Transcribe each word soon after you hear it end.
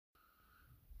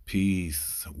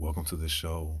Peace. Welcome to the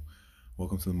show.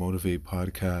 Welcome to the Motivate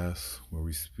podcast, where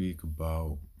we speak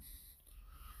about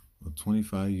a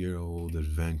 25-year-old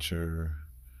adventure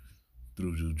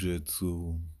through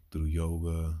jujitsu, through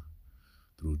yoga,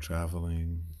 through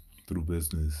traveling, through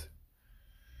business.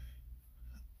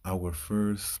 Our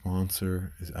first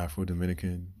sponsor is Afro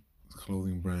Dominican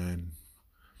clothing brand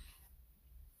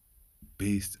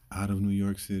based out of New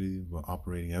York City, but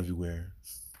operating everywhere.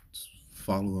 Just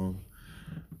follow them.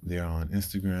 They are on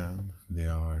Instagram. They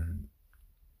are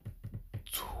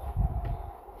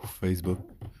Facebook.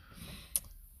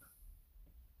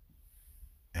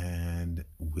 And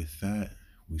with that,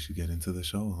 we should get into the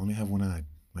show. I only have one ad.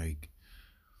 I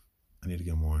need to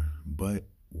get more. But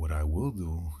what I will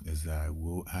do is that I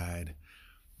will add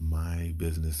my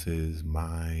businesses,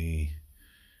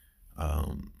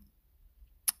 um,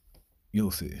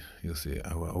 you'll see.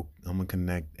 I'm gonna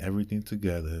connect everything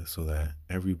together so that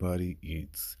everybody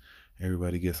eats,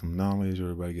 everybody gets some knowledge,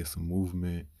 everybody gets some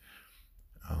movement.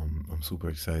 I'm super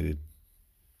excited.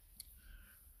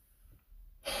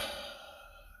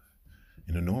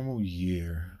 In a normal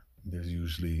year, there's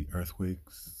usually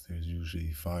earthquakes, there's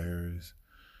usually fires,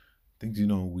 things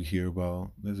we hear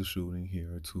about. There's a shooting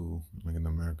here or two, like in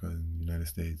America and the United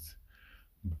States.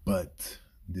 But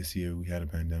this year we had a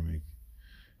pandemic,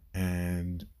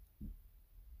 and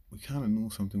we kind of knew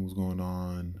something was going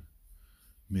on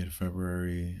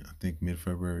mid-February. I think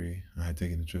mid-February, I had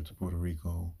taken a trip to Puerto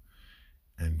Rico,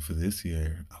 and for this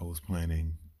year, I was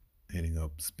planning hitting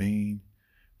up Spain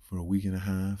for a week and a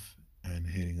half and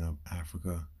hitting up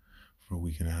Africa for a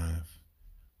week and a half.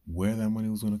 Where that money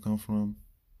was going to come from,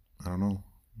 I don't know.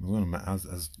 I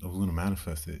was going to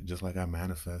manifest it, just like I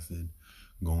manifested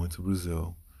going to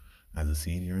Brazil as a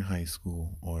senior in high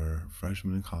school or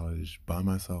freshman in college by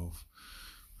myself.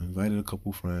 I invited a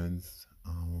couple friends,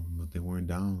 but they weren't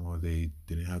down, or they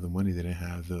didn't have the money, they didn't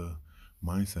have the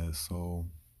mindset. So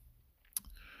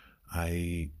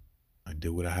I did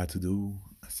what I had to do.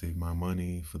 I saved my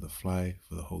money for the flight,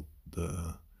 for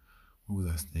the what was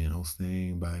I staying? I was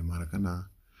staying by Maracana,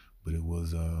 but it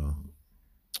was a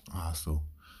hostel.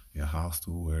 Yeah,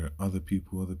 hostel where other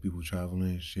people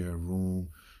traveling share a room,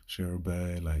 share a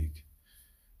bed. Like,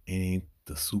 it ain't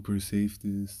the super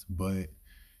safest, but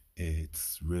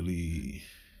it's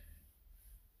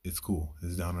cool.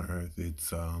 It's down to earth.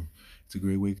 It's a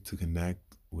great way to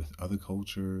connect with other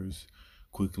cultures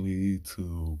quickly,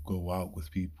 to go out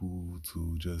with people,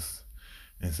 to just,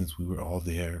 and since we were all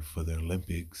there for the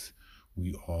Olympics,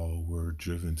 we all were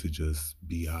driven to just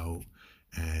be out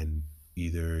and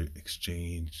either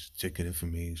exchange ticket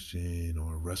information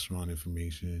or restaurant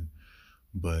information.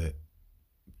 But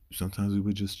sometimes we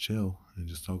would just chill and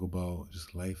just talk about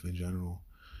just life in general.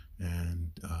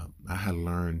 And I had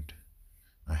learned,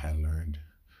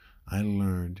 I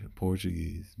learned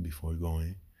Portuguese before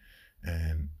going.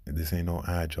 And this ain't no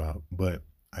ad drop, but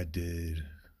I did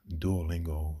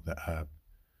Duolingo, the app.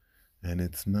 And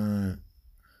it's not,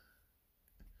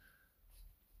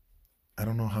 I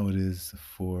don't know how it is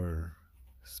for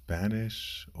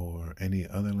Spanish or any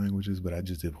other languages, but I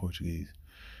just did Portuguese.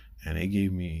 And it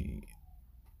gave me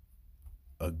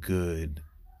a good,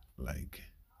 like,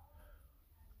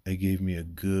 it gave me a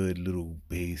good little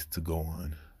base to go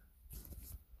on.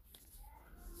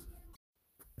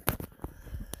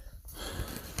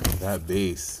 That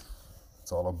base,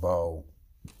 it's all about,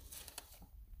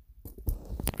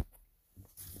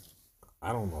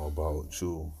 I don't know about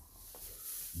you,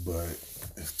 but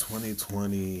if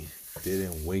 2020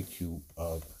 didn't wake you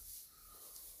up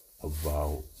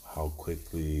about how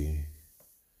quickly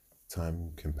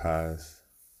time can pass,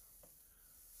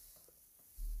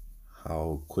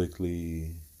 how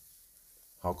quickly,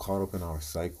 how caught up in our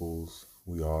cycles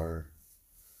we are,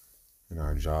 in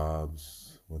our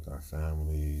jobs, with our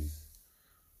families.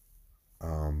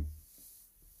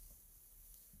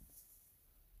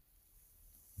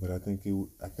 But I think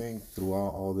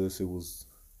throughout all this, it was,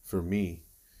 for me,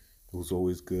 it was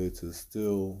always good to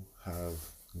still have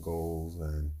goals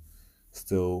and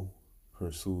still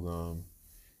pursue them,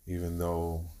 even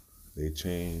though they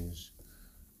change,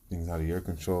 things out of your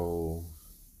control,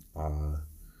 uh,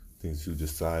 things you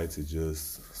decide to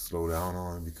just slow down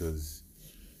on because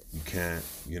you can't,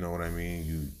 you know what I mean?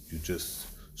 You just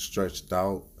stretched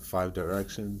out 5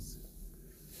 directions.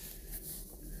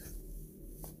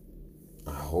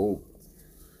 I hope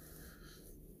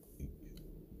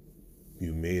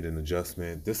you made an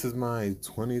adjustment. This is my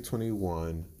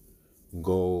 2021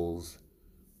 goals.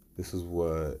 This is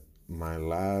what my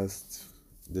last,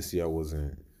 this year I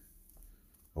wasn't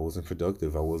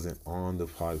productive. I wasn't on the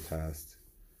podcast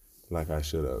like I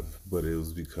should have, but it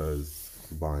was because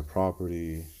buying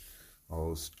property, I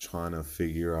was trying to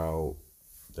figure out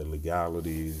the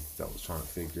legalities. I was trying to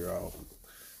figure out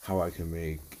how I can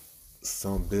make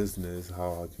some business,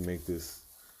 how I can make this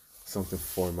something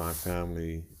for my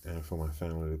family and for my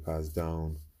family to pass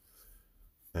down.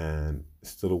 And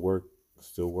still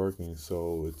working.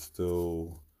 So it's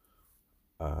still,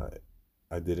 uh,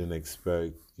 I didn't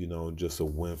expect, just a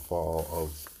windfall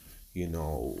of, you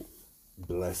know,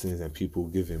 blessings and people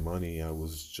giving money. I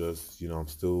was just, I'm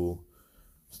still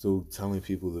telling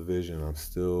people the vision. I'm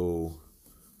still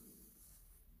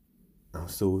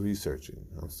researching.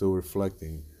 I'm still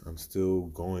reflecting. I'm still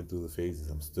going through the phases.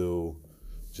 I'm still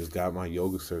just got my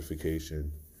yoga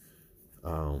certification.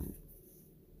 Um,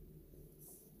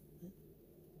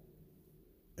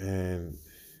 and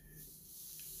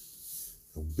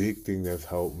a big thing that's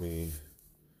helped me,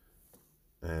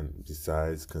 and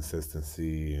besides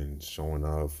consistency and showing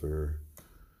up for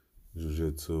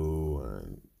jujitsu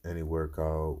and any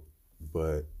workout,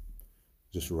 but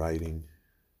just writing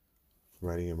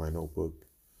in my notebook.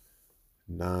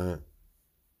 Not,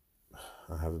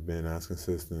 I haven't been as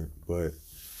consistent, but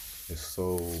it's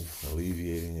so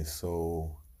alleviating. It's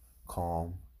so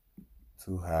calm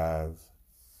to have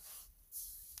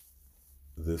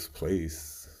this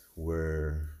place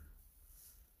where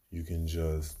you can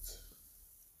just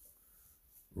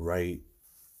write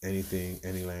anything,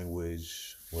 any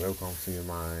language, whatever comes to your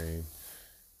mind,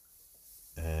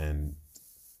 and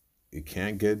it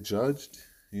can't get judged.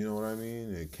 You know what I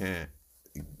mean? It can't.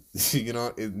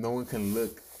 No one can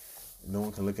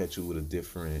look at you with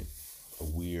a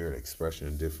weird expression,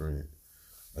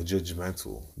 a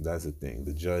judgmental. That's the thing.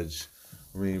 The judge.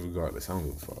 I mean, regardless, I don't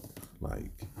give a fuck.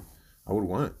 Like, I would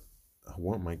want, I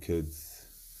want my kids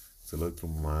to look through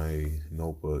my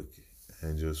notebook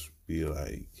and just be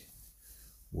like,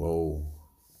 whoa,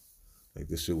 like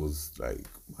this shit was like,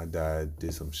 my dad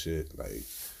did some shit. Like,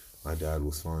 my dad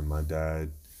was fun. My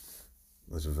dad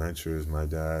was adventurous. My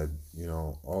dad,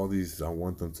 all these, I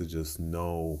want them to just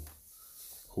know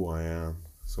who I am.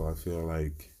 So I feel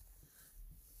like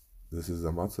I'm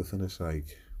about to finish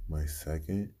like my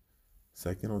second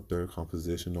or third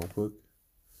composition notebook.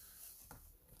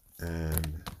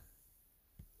 And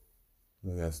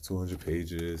that's 200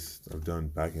 pages. I've done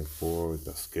back and forth.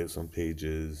 I skipped some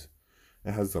pages.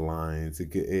 It has the lines.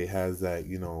 It has that,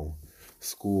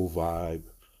 school vibe.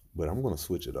 But I'm going to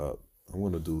switch it up. I'm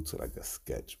going to do to like a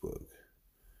sketchbook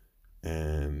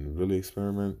and really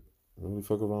experiment, really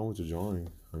fuck around with the drawing.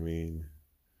 I mean,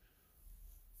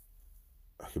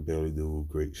 I could barely do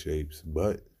great shapes,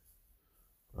 but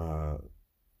uh,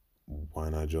 why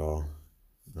not draw?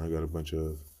 I got a bunch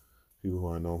of people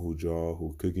who I know who draw,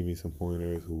 who could give me some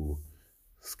pointers, who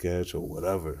sketch or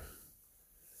whatever.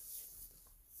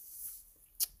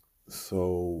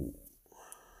 So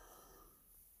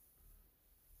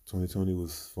 2020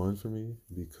 was fun for me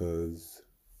because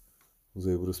I was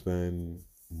able to spend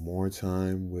more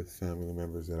time with family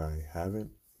members that I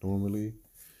haven't normally.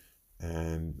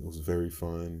 And it was very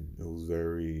fun. It was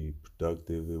very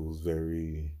productive. It was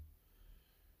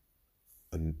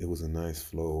a nice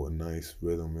flow, a nice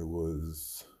rhythm. It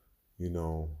was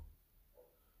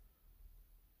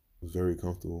very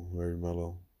comfortable, very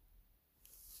mellow.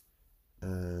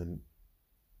 And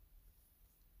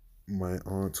my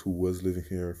aunt, who was living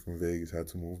here from Vegas, had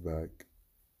to move back.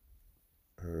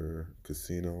 Her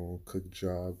casino cook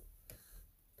job,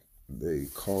 they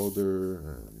called her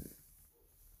and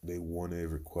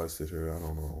requested her, I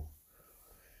don't know.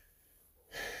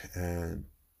 And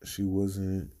she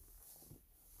wasn't,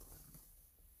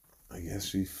 I guess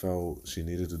she felt she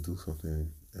needed to do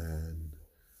something. And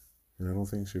I don't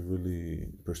think she really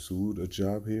pursued a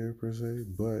job here per se,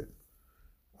 but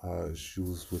she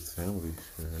was with family.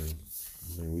 And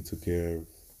I mean, we took care of,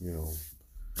 you know,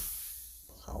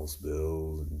 house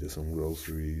bills and did some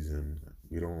groceries. And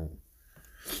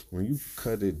when you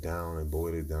cut it down and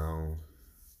boil it down,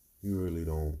 you really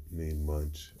don't need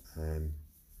much. And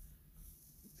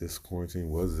this quarantine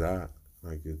was that.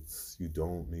 Like, you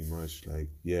don't need much. Like,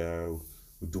 yeah,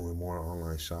 we're doing more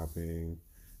online shopping,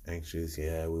 anxious.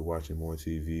 Yeah, we're watching more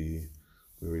TV.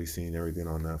 We're already seeing everything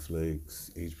on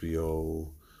Netflix,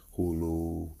 HBO,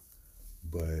 Hulu.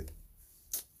 But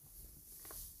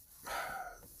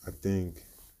I think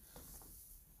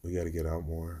we got to get out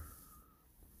more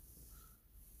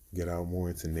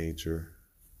into nature,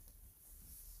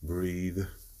 breathe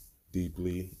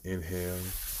deeply, inhale,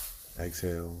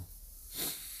 exhale.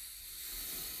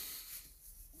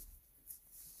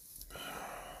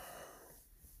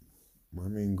 My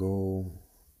main goal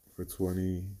for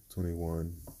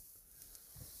 2021,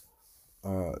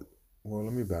 well,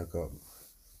 let me back up.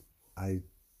 I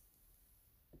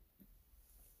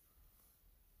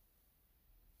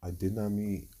I did not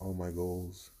meet all my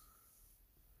goals.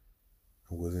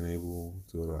 I wasn't able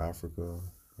to go to Africa.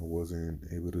 I wasn't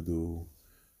able to do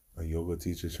a yoga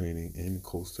teacher training in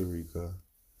Costa Rica.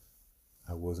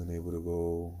 I wasn't able to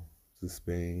go to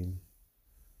Spain.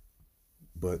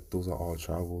 But those are all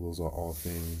travel, those are all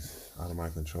things out of my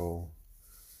control.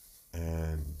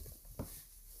 And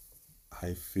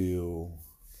I feel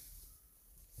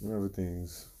whenever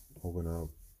things open up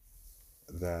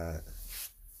that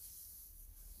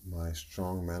my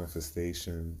strong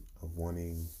manifestation of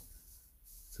wanting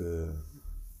to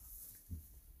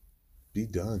be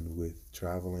done with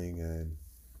traveling and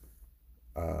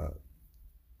uh,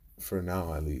 for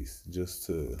now at least, just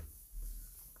to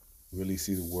really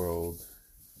see the world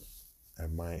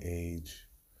at my age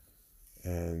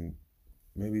and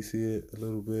maybe see it a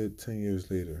little bit 10 years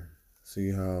later.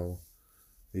 See how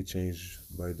they change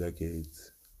by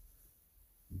decades.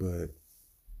 But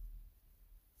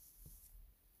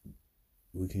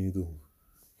what can you do?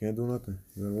 Can't do nothing.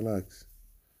 You gotta relax.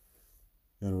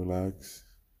 You gotta relax.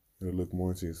 You gotta look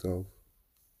more into yourself.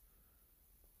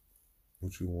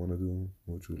 What you wanna do,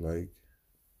 what you like,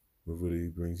 what really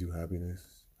brings you happiness,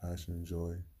 passion, and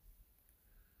joy.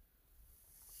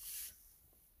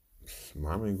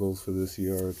 My main goals for this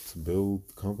year are to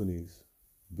build companies,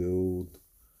 build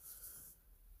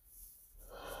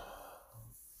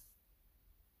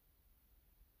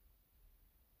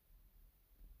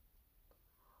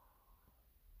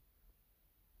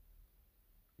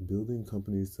building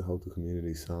companies to help the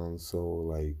community sounds so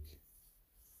like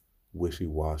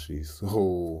wishy-washy,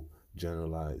 so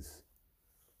generalized.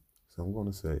 So I'm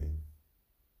gonna say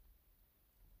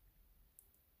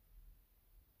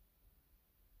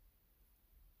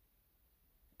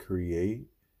create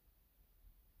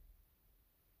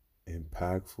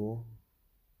impactful,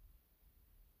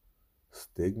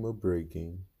 stigma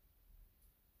breaking,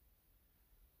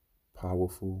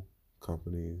 powerful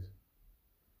companies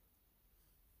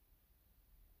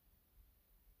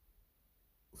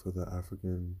for the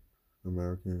African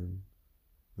American,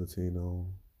 Latino,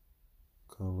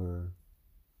 color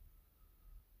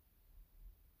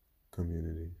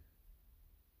community.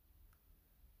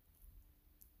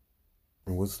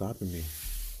 And what's stopping me?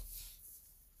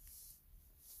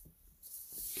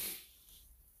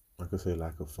 I could say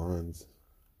lack of funds,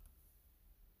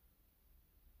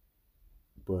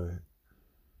 but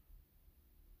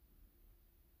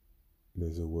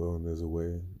there's a will and there's a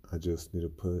way. I just need to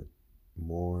put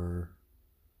more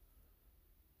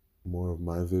more of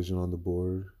my vision on the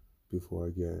board before I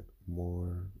get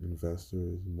more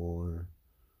investors, more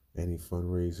any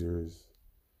fundraisers,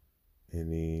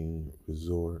 any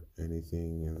resort,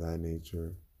 anything in that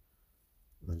nature.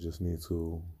 I just need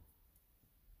to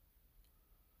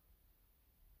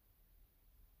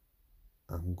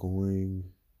I'm going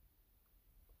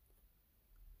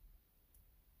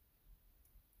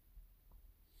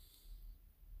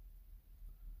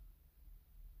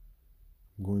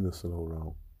I'm going the slow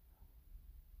route.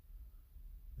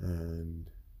 And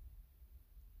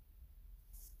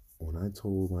when I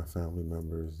told my family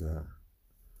members that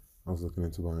I was looking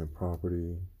into buying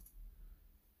property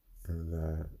and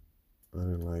that I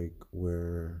didn't like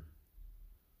where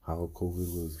how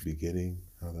COVID was beginning,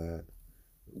 how that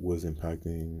was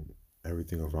impacting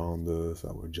everything around us,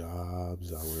 our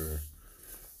jobs, our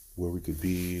where we could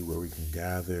be, where we can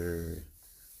gather,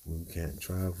 when we can't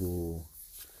travel.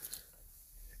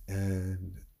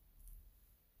 And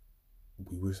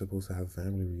we were supposed to have a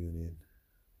family reunion.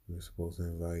 We were supposed to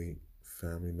invite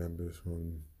family members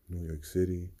from New York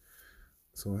City.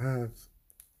 So I have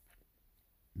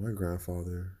my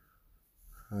grandfather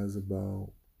has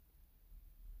about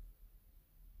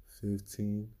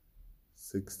 15,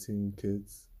 16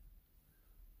 kids,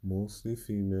 mostly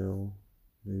female,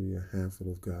 maybe a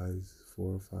handful of guys,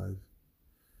 4 or 5.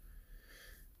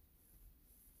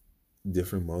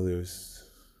 Different mothers.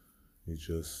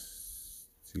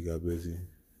 He got busy.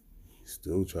 He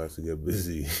still tries to get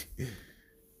busy.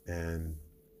 And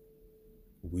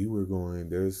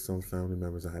there's some family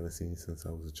members I haven't seen since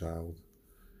I was a child.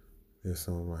 There's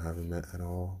some I haven't met at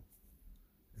all.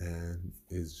 And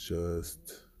it's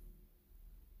just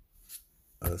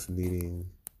us needing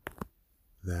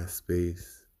that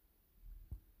space.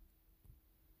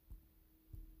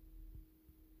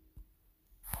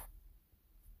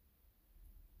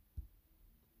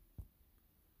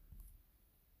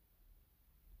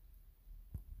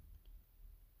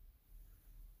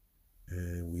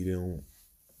 And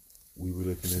we were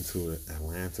looking into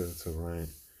Atlanta to rent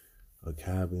a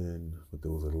cabin, but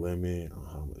there was a limit on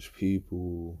how much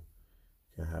people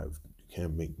you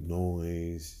can't make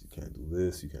noise, you can't do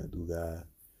this, you can't do that.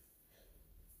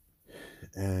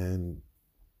 And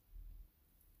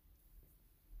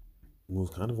it was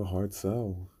kind of a hard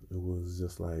sell. It was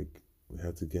just like we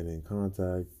had to get in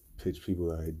contact, pitch people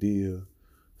the idea.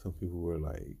 Some people were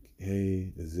like,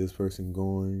 "Hey, is this person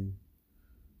going?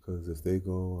 Because if they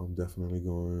go, I'm definitely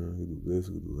going. We do this,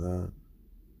 we do that."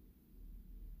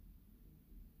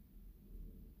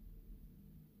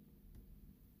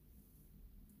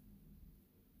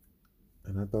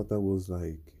 And I thought that was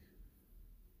like,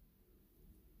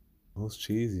 it was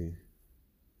cheesy.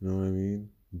 You know what I mean?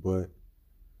 But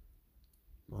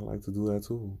I like to do that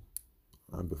too.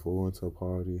 Before going to a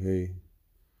party, hey,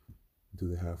 do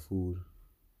they have food?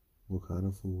 What kind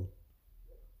of food?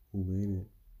 Who made it?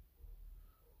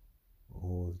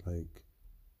 Or like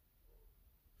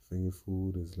finger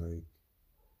food is like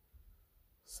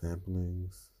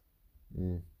samplings.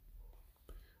 Mm,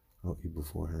 I'll eat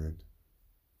beforehand.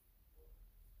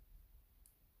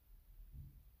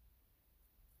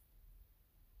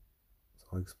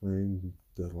 So I explained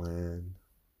the land,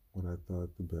 what I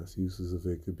thought the best uses of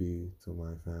it could be to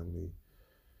my family.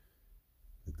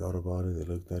 They thought about it, they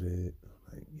looked at it,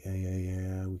 like, yeah, yeah,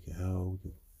 yeah, we can help,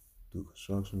 we can do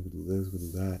construction, we can do this, we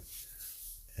can do that.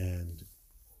 And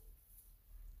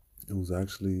it was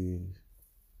actually,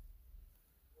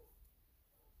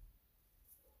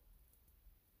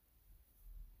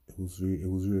 it was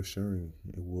reassuring,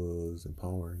 it was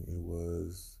empowering, it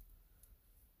was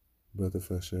breath of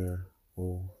fresh air.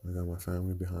 Oh, I got my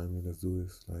family behind me, let's do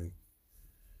this. Like,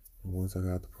 and once I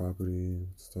got the property,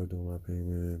 started doing my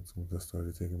payments, once I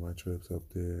started taking my trips up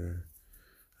there,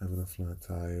 having a flat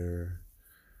tire,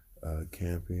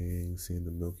 camping, seeing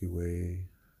the Milky Way,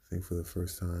 I think for the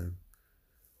first time,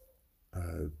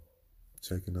 uh,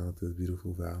 checking out the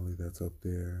beautiful valley that's up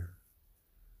there,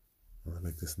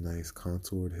 like this nice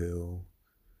contoured hill,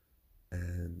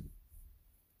 and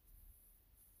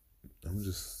I'm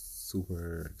just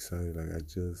super excited. Like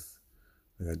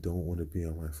I don't want to be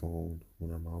on my phone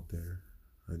when I'm out there.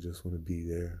 I just want to be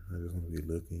there. I just want to be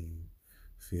looking,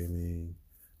 feeling,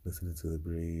 listening to the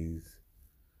breeze,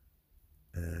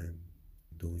 and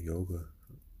doing yoga.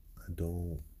 I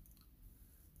don't.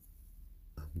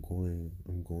 I'm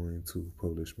going to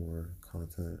publish more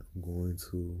content. I'm going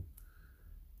to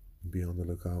be on the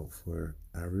lookout for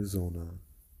Arizona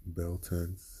Bell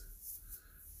Tents.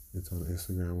 It's on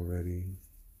Instagram already.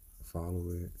 Follow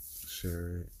it,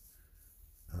 share it.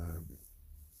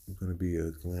 It's going to be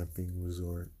a glamping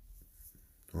resort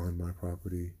on my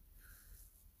property,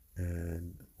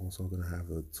 and I'm also going to have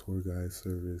a tour guide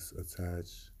service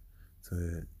attached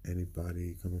to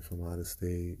anybody coming from out of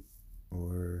state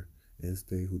or in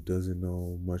state who doesn't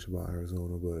know much about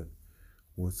Arizona but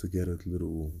wants to get a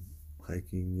little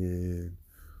hiking in,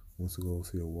 wants to go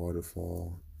see a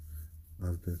waterfall.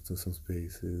 I've been to some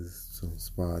spaces, some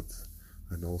spots.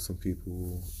 I know some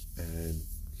people, and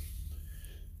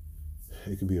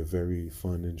it could be a very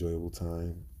fun, enjoyable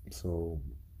time. So,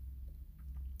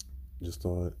 just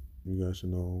thought you guys should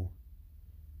know.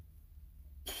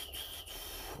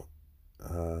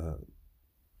 Uh,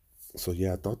 so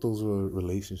yeah, I thought those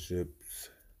relationships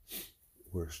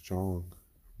were strong,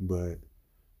 but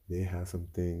they had some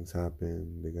things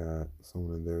happen. They got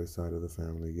someone on their side of the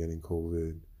family getting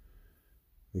COVID.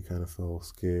 They kind of felt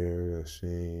scared,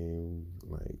 ashamed,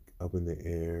 like up in the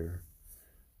air,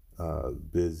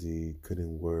 busy,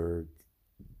 couldn't work,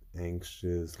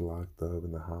 anxious, locked up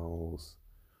in the house.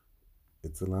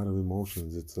 It's a lot of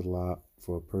emotions. It's a lot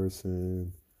for a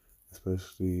person,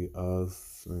 especially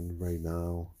us and right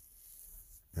now.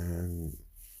 And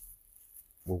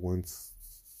well, once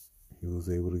he was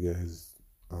able to get his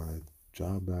uh,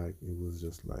 job back, it was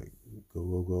just like go,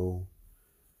 go, go.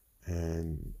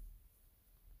 And,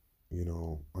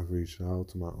 I've reached out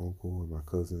to my uncle and my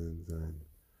cousins, and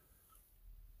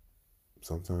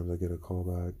sometimes I get a call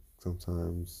back,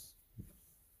 sometimes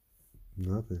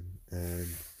nothing. And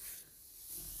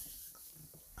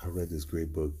I read this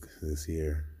great book this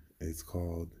year. It's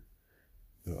called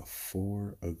The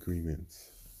Four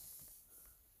Agreements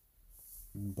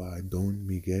by Don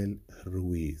Miguel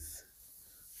Ruiz.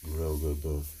 Real good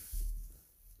book.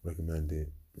 Recommend it.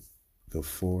 The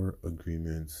Four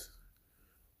Agreements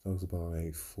talks about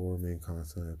like four main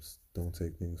concepts. Don't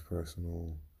take things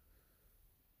personal.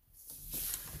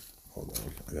 Hold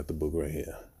on, I got the book right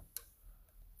here.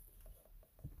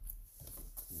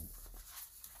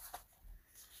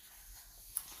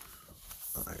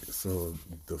 Alright, so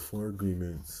the four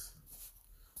agreements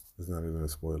is not even a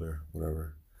spoiler,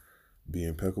 whatever. Be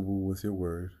impeccable with your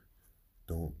word.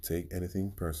 Don't take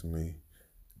anything personally.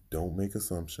 Don't make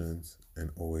assumptions,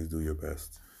 and always do your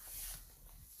best.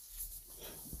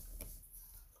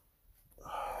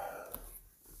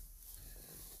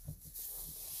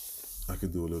 I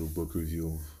could do a little book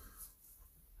review.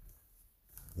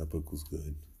 That book was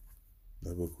good.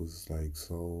 That book was like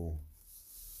so.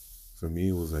 For me,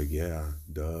 it was like, yeah,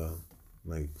 duh.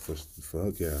 Like,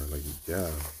 fuck yeah. Like, yeah,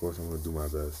 of course I'm gonna do my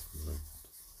best. Like,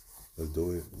 let's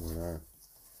do it. Why not?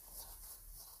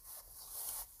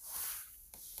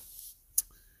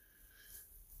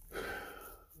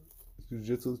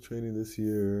 Jiu-jitsu training this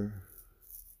year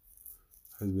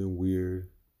has been weird.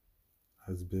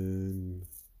 Has been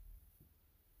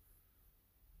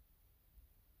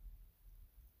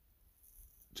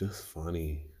just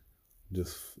funny.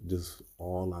 Just just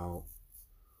all out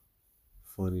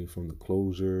funny from the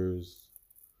closures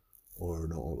or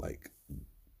no, like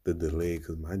the delay.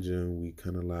 Because my gym, we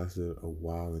kind of lasted a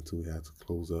while until we had to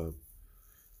close up.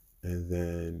 And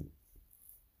then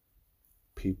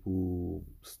people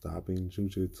stopping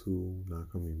jujitsu, not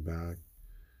coming back.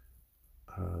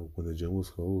 When the gym was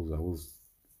closed, I was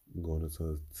going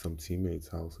into some teammates'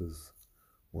 houses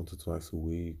once or twice a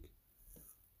week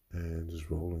and just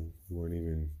rolling. We weren't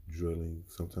even drilling.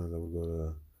 Sometimes I would go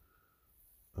to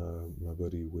my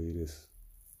buddy Wade's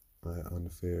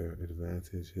Unfair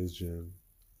Advantage, his gym,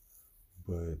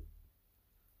 but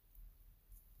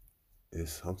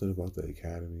it's something about the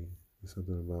academy. It's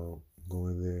something about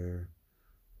going there,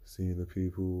 seeing the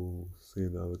people,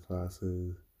 seeing the other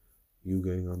classes, you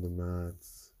getting on the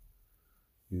mats,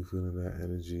 you feeling that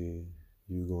energy,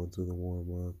 you going through the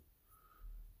warm up,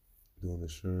 doing the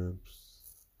shrimps,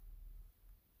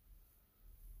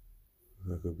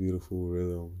 like a beautiful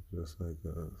rhythm, just like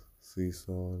a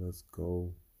seesaw. Let's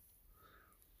go.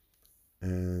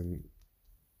 And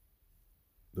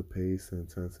the pace and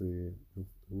intensity, it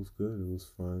was good. It was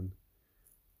fun.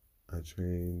 I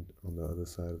trained on the other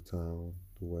side of town,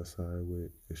 the west side with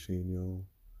Casino,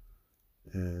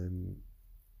 and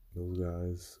those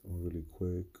guys are really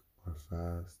quick, are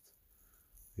fast.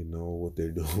 They know what they're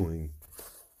doing,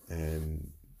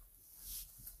 and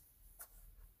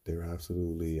they're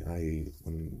absolutely.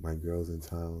 When my girl's in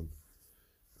town,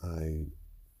 I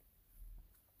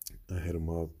I hit him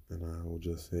up and I will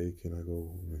just say, "Can I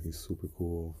go?" And he's super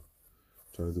cool.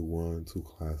 Try to do 1, 2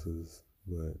 classes,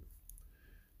 but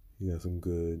he got some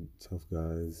good, tough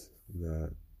guys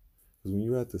that. Because when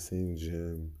you're at the same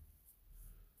gym,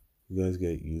 you guys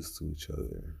get used to each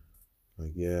other.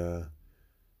 Like, yeah,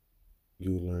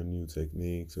 you learn new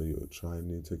techniques or you'll try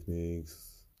new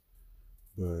techniques,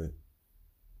 but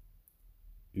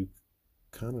you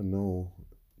kind of know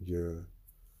your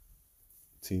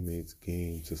teammates'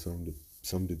 game to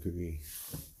some degree.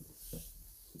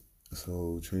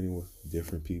 So training with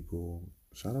different people.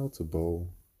 Shout out to Bo.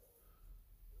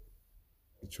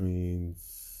 He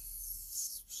trains.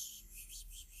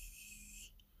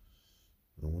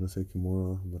 I want to say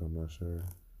Kimura, but I'm not sure.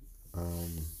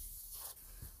 Um,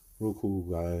 Real cool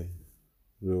guy.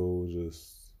 Real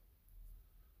just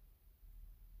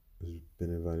has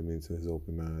been inviting me to his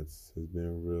open mats. Has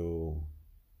been real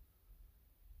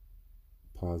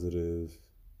positive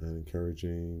and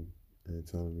encouraging and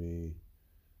telling me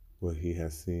what he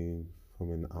has seen from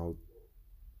an out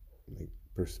like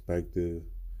perspective.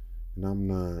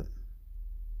 And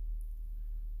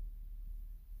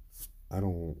I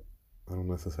don't I don't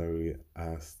necessarily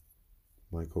ask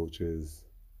my coaches,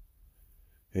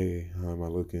 hey, how am I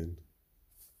looking?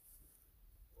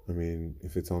 I mean,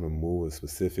 if it's on a move, a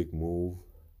specific move,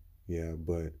 yeah,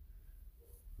 but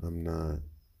I'm not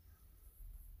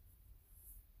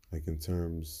like in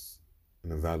terms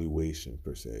an evaluation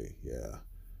per se. Yeah.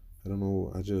 I don't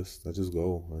know. I just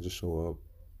go. I just show up.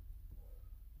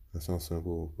 That sounds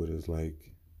simple, but it's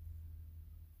like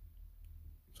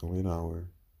it's only an hour.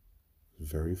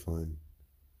 It's very fun.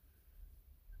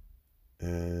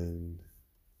 And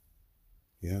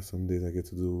yeah, some days I get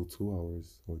to do 2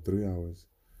 hours or 3 hours.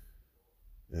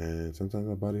 And sometimes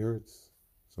my body hurts.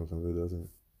 Sometimes it doesn't.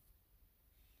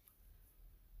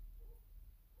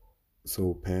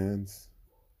 So Pans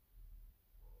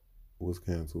was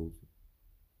canceled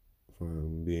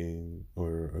from being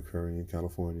or occurring in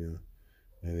California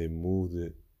and they moved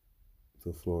it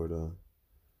to Florida.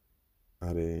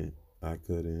 I didn't I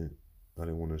couldn't I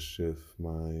didn't want to shift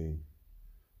I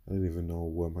didn't even know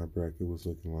what my bracket was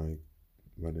looking like.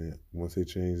 But then once they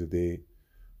changed the date,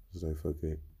 I was like, fuck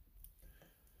it.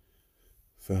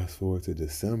 Fast forward to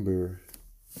December,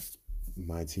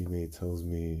 my teammate tells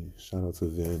me, shout out to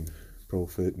Vin, Pro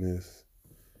Fitness.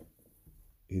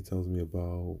 He tells me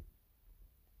about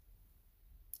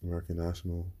American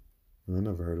National. And I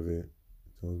never heard of it.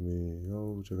 He tells me,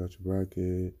 yo, check out your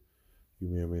bracket. You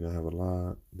may or may not have a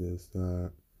lot, this,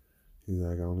 that. He's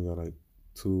like, I only got like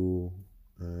 2,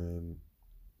 and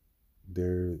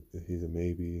there he's a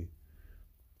maybe.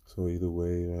 So either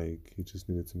way, like he just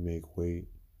needed to make weight,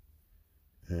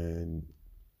 and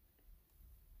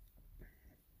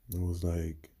it was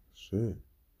like shit.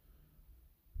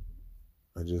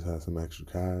 I just had some extra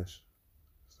cash,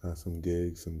 had some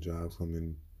gigs, some jobs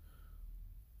coming.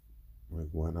 Like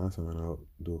why not sign out,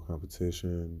 do a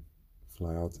competition,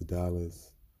 fly out to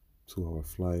Dallas, 2 hour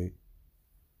flight.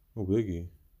 Oh biggie,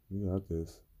 we got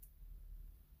this.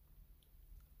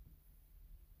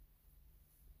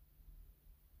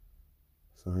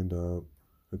 Signed up,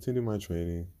 continued my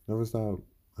training. Never stopped.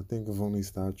 I think I've only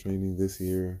stopped training this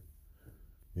year,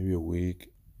 maybe a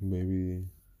week, maybe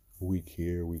a week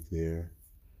here, a week there.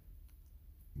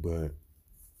 But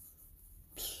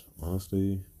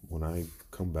honestly, when I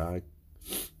come back,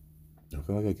 I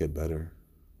feel like I get better.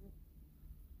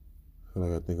 I feel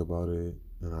like I think about it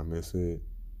and I miss it,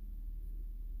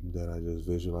 that I just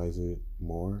visualize it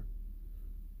more.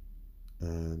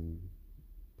 And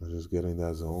I just get in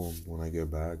that zone when I get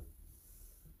back.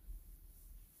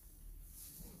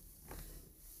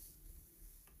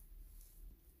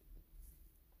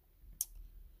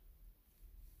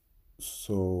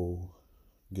 So,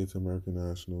 get to American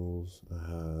Nationals.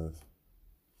 I have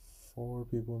 4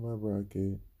 people in my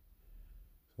bracket.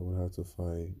 So I would have to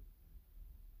fight.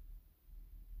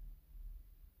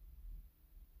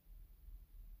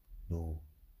 No,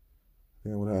 I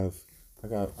think I would have.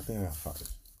 I think I have 5.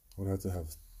 I would have to have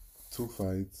 2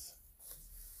 fights.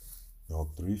 No,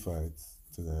 3 fights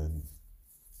to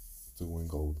win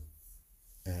gold.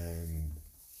 And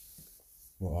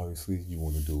well, obviously you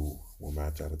want to do 1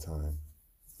 match at a time.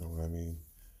 You know what I mean?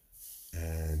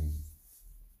 And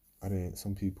I didn't.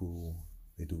 Some people,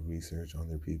 they do research on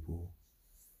their people.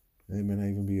 And it may not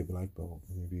even be a black belt.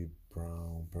 It may be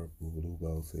brown, purple, blue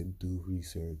belts. They do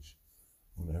research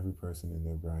on every person in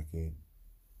their bracket,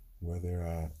 where they're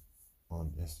at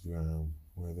on Instagram,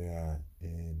 where they're at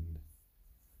in,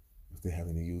 if they have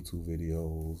any YouTube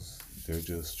videos. They're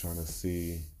just trying to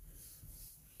see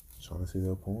the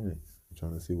opponent,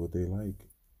 trying to see what they like.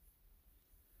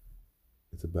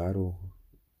 It's a battle.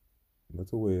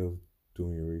 That's a way of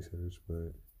doing your research,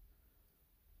 but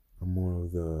I'm more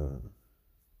of the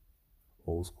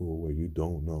old school where you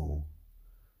don't know.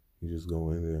 You just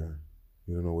go in there.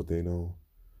 You don't know what they know.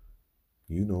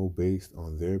 You know based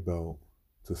on their belt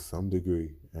to some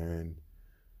degree and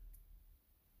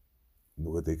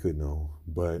what they could know.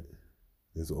 But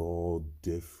it's all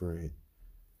different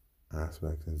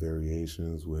aspects and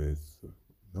variations with,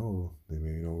 no, they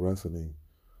may know wrestling.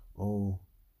 Oh,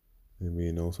 they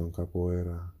may know some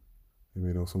capoeira. They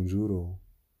may know some judo.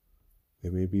 They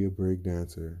may be a break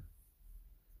dancer.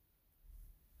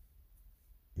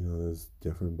 You know, there's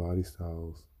different body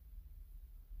styles,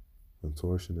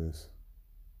 contortionists.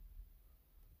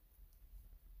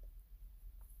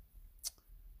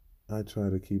 I try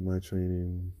to keep my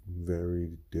training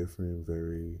very different,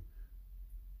 very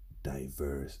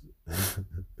diverse.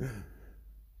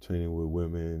 Training with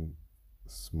women,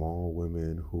 small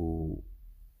women who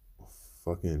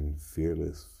fucking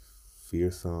fearless,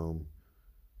 fearsome,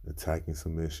 attacking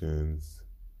submissions,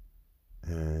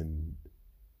 and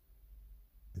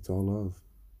it's all love.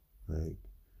 Like,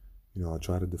 you know, I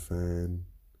try to defend.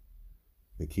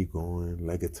 They keep going.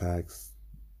 Leg attacks,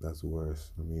 that's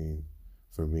worse. I mean,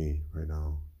 for me right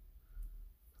now,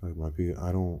 like my people,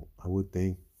 I would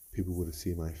think people would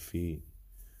see my feet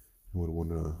and would want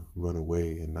to run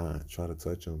away and not try to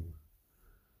touch them.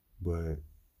 But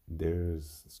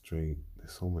there's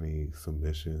so many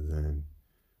submissions, and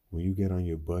when you get on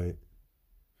your butt, if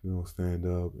you don't stand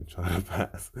up and try to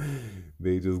pass,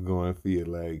 they just going for your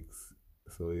legs.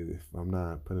 So if I'm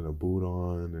not putting a boot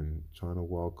on and trying to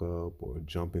walk up or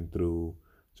jumping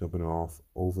off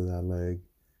over that leg,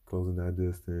 closing that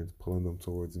distance, pulling them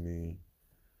towards me,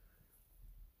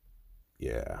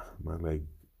 yeah,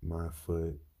 my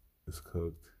foot is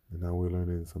cooked. And now we're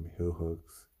learning some heel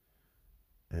hooks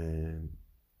and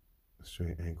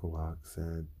straight ankle locks,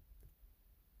 and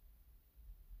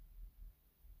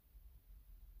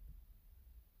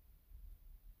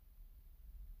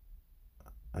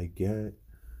I get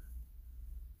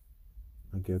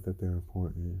that they're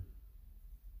important,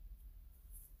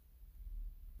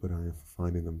 but I am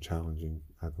finding them challenging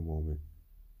at the moment.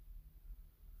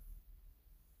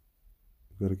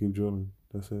 You gotta keep drilling.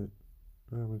 That's it.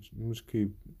 I'm just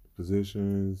keep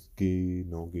positions, gi,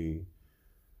 no gi.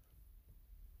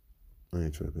 I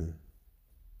ain't tripping.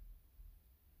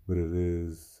 But it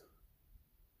is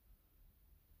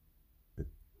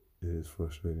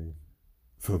frustrating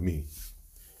for me.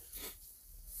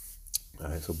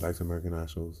 Alright, so back to American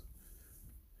Nationals.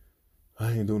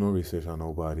 I ain't doing no research on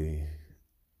nobody.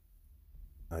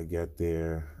 I get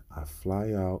there. I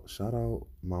fly out. Shout out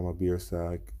Mama Beer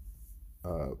Sack,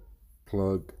 uh,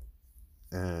 plug,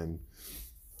 and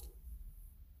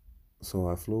so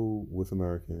I flew with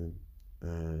American,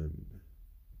 and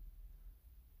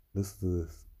listen to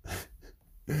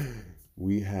this.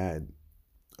 We had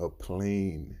a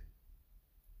plane,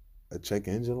 a check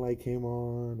engine light came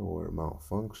on or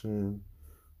malfunction.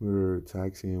 We were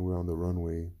taxiing, we're on the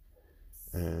runway,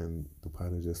 and the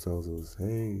pilot just tells us,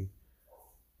 "Hey,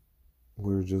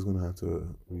 we're just gonna have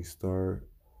to restart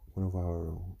one of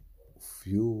our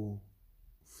fuel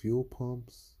fuel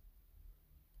pumps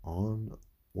on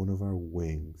one of our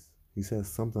wings." He says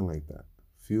something like that.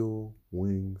 Fuel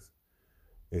wings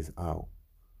is out.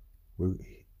 We're,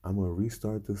 I'm gonna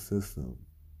restart the system,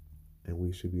 and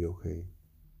we should be okay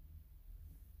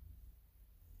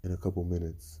in a couple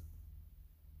minutes.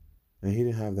 And he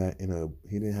didn't have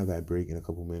that break in a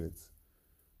couple minutes,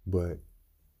 but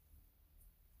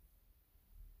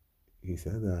he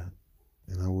said that,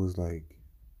 and I was like,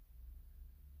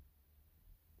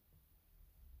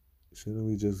 shouldn't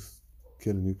we just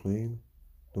get a new plane?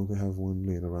 Don't they have one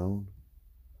laying around?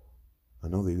 I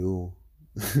know they do.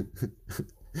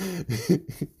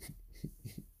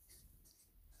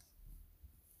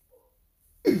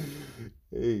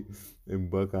 Hey, in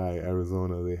Buckeye,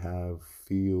 Arizona, they have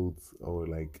fields or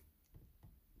like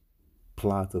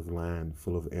plots of land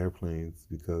full of airplanes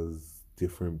because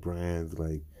different brands,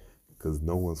 like, because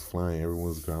no one's flying,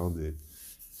 everyone's grounded.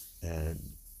 And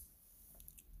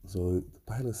so the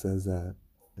pilot says that,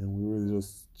 and we were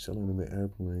just chilling in the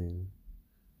airplane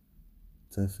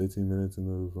 10, 15 minutes in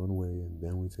the runway, and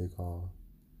then we take off.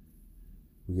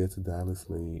 We get to Dallas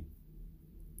late.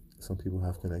 Some people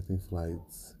have connecting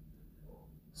flights.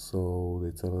 So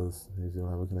they tell us, if you don't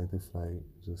have a connecting flight,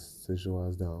 just sit your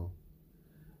ass down.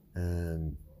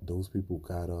 And those people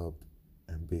got up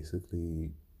and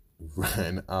basically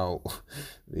ran out.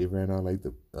 They ran out like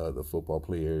the football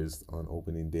players on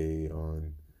opening day,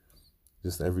 on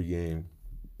just every game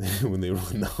when they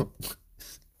run out.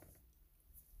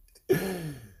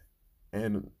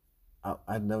 And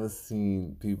I'd never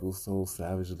seen people so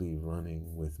savagely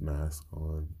running with masks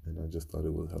on, and I just thought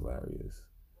it was hilarious.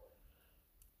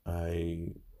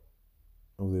 I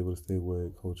I was able to stay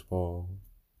with Coach Paul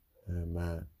and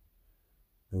Matt.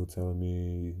 They were telling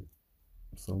me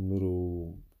some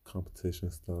little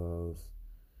competition stuff.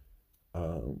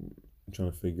 I'm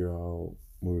trying to figure out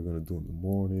what we're gonna do in the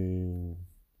morning,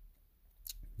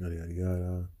 yada yada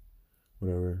yada.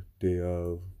 Whatever. Day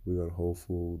of, we go to Whole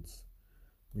Foods.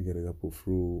 We get a couple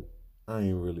fruit. I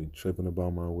ain't really tripping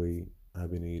about my weight.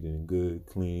 I've been eating good,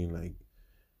 clean. Like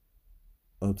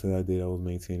up to that date, I was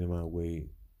maintaining my weight,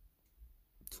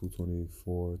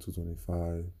 224,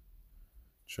 225,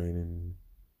 training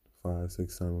 5,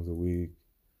 6 times a week,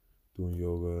 doing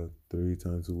yoga 3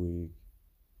 times a week,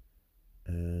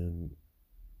 and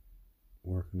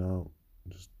working out,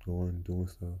 just going, doing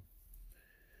stuff.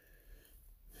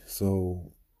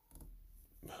 So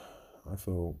I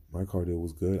felt my cardio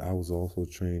was good. I was also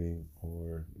training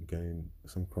or getting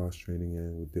some cross training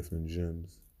in with different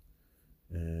gyms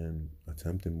and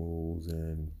attempting moves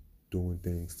and doing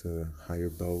things to higher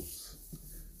belts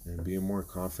and being more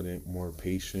confident, more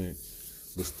patient,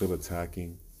 but still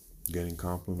attacking, getting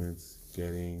compliments,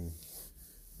 getting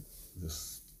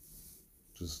just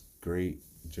just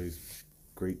just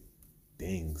great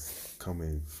things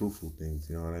coming, fruitful things.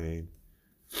 You know what I mean?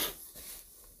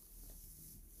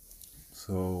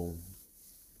 So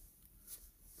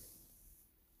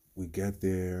we get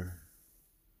there.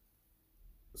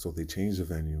 So they changed the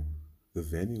venue. The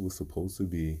venue was supposed to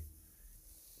be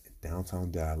in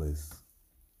downtown Dallas,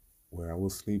 where I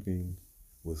was sleeping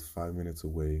was 5 minutes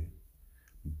away.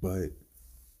 But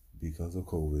because of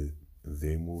COVID,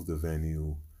 they moved the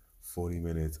venue 40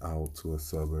 minutes out to a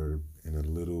suburb in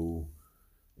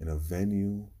a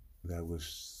venue that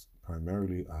was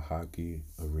primarily a hockey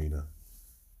arena.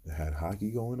 It had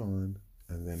hockey going on,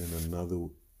 and then in another,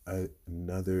 I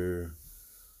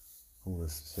want to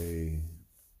say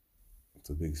it's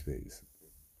a big space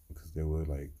because there were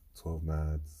like 12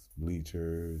 mats,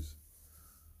 bleachers,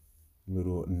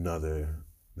 little another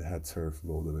that had turf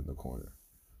rolled up in the corner.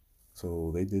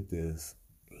 So they did this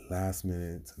last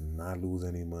minute to not lose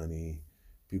any money.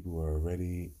 People were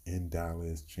already in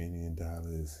Dallas, training in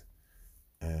Dallas,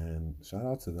 and shout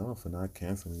out to them for not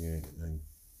canceling it and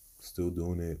still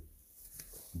doing it.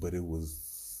 But it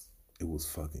was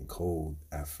fucking cold.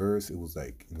 At first, it was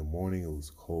like in the morning it was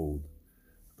cold,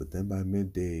 but then by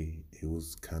midday it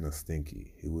was kind of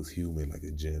stinky. It was humid like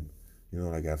a gym,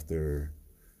 like after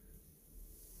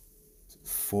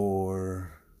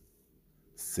 4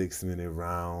 6-minute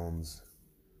rounds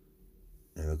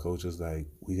And the coach was like,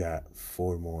 we got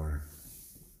 4 more.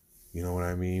 You know what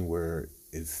I mean? Where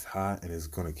it's hot and it's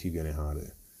gonna keep getting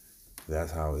hotter.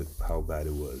 That's how bad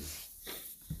it was.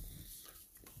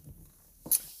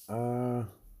 All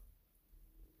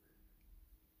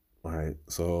right.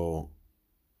 So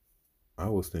I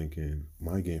was thinking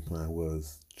my game plan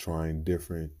was trying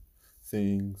different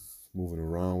things, moving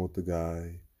around with the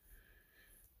guy.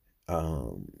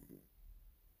 Um,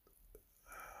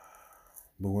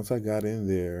 but once I got in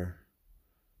there,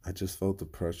 I just felt the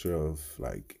pressure of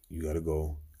like you gotta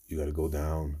go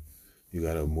down, you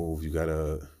gotta move, you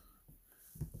gotta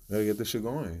get this shit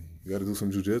going. You gotta do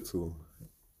some jujitsu.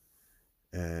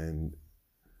 And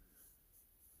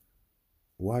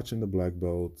watching the black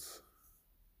belts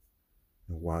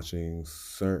and watching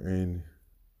certain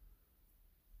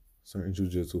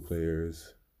jujitsu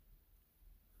players,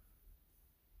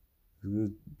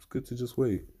 it's good to just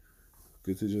wait.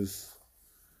 Good to just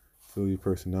feel your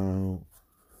person out,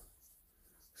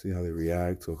 see how they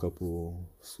react to a couple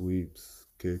sweeps,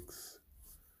 kicks,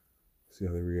 see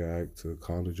how they react to a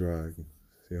collar drag,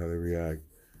 see how they react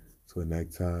to a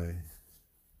necktie.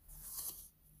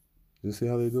 Just see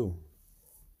how they do.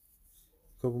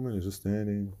 A couple minutes, just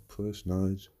standing, push,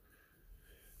 nudge.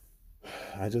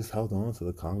 I just held on to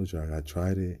the collar drag. I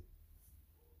tried it.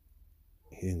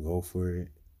 He didn't go for it.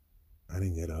 I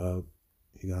didn't get up.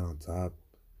 He got on top.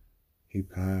 He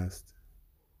passed.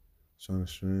 Trying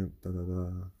to shrimp. Da da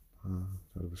da.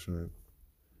 Try to shrimp.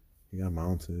 He got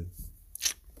mounted.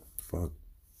 Fuck.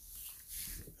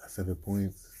 Got 7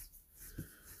 points.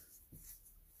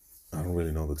 I don't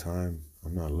really know the time.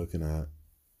 I'm not looking at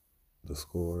the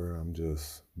score. I'm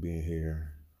just being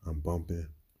here. I'm bumping.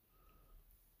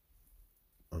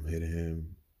 I'm hitting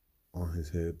him on his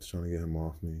hips, trying to get him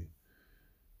off me.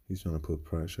 He's trying to put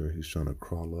pressure. He's trying to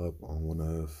crawl up on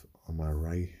my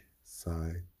right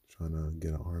side, trying to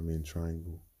get an arm in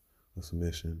triangle, a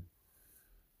submission.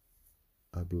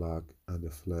 I block, I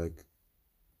deflect,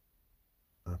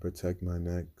 I protect my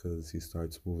neck because he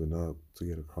starts moving up to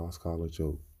get a cross collar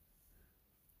choke.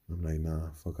 I'm like,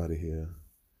 nah, fuck out of here.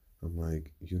 I'm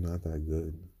like, you're not that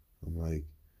good. I'm like,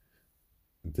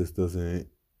 this doesn't,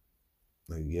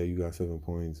 like, yeah, you got 7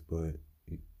 points, but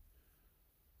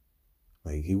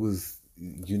like he was,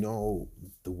 the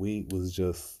weight was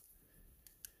just,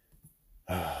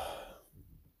 I'm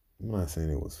not saying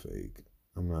it was fake.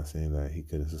 I'm not saying that he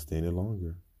couldn't sustain it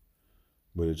longer,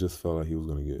 but it just felt like he was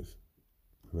going to give.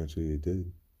 Eventually it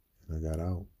did, and I got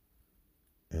out.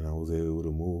 And I was able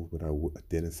to move, but I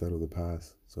didn't settle the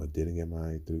pass, so I didn't get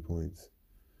my 3 points.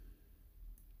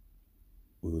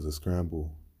 It was a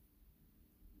scramble.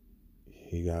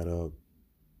 He got up.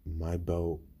 My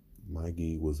belt, my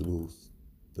gi was loose.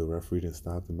 The referee didn't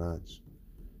stop the match.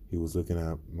 He was looking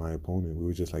at my opponent. We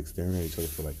were just like staring at each other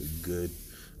for like a good,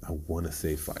 I want to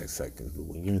say 5 seconds, but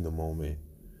when you're in the moment,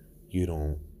 you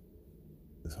don't,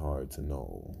 it's hard to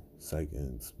know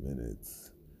seconds,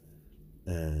 minutes.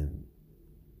 And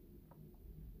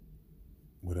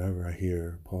whatever I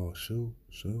hear, Paul, shoot.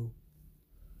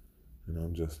 And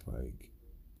I'm just like,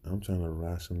 I'm trying to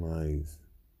rationalize,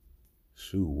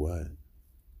 shoot what?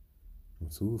 I'm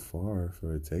too far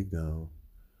for a takedown.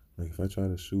 Like if I try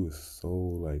to shoot, it's so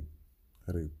like,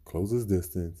 I gotta close this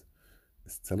distance.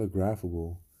 It's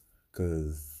telegraphable,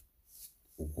 cause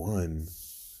one,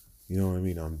 you know what I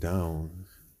mean? I'm down.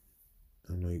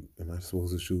 I'm like, am I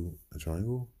supposed to shoot a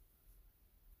triangle?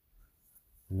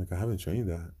 I'm like, I haven't trained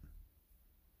that.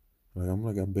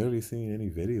 I'm barely seeing any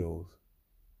videos.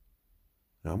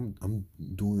 I'm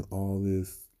doing all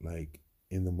this like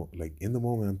in the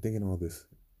moment. I'm thinking all this,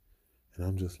 and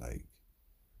I'm just like,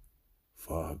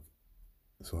 fuck.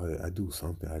 So I do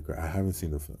something. I haven't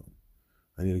seen the film.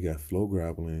 I need to get Flow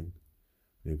Grappling.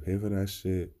 I need to pay for that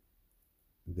shit.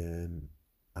 Then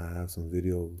I have some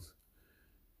videos,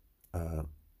 uh,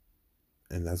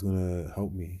 and that's gonna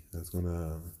help me.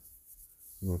 Gonna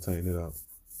tighten it up.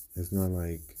 It's not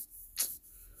like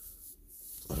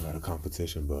I got a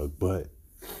competition bug, but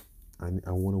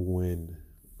I want to win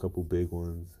a couple big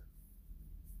ones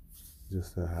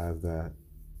just to have that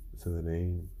to the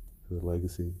name, to the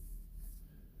legacy.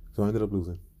 So I ended up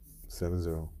losing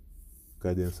 7-0.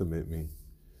 Guy didn't submit me.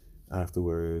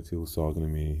 Afterwards, he was talking to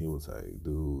me. He was like,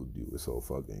 dude, you were so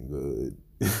fucking good.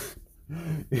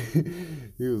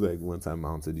 He was like, once I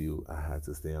mounted you, I had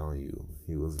to stay on you.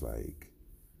 He was like,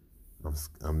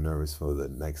 I'm nervous for the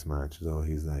next match. So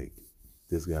he's like,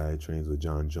 this guy trains with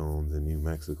John Jones in New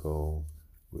Mexico,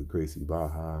 with Gracie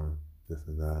Baja, this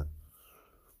and that.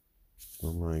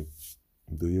 I'm like,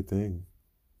 do your thing.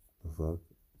 The fuck?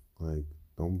 Like,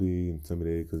 don't be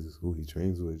intimidated because who he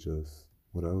trains with, just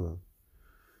whatever.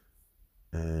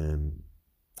 And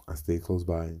I stayed close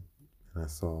by, and I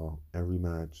saw every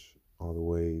match all the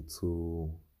way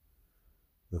to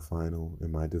the final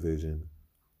in my division.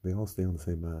 They all stay on the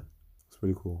same mat. It's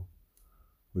pretty cool.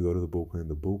 We go to the bullpen.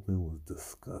 The bullpen was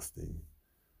disgusting.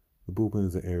 The bullpen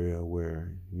is an area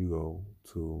where you go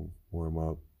to warm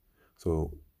up.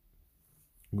 So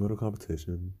you go to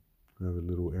competition, have a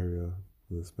little area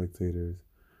for the spectators.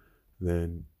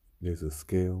 Then there's a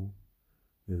scale.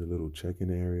 There's a little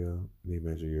check-in area. They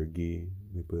measure your gi.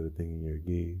 They put a thing in your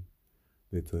gi.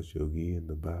 They touch your gi in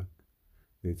the back.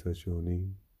 They touch your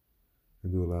knee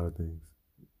and do a lot of things.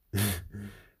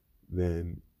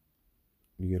 Then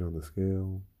you get on the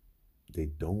scale. They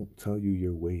don't tell you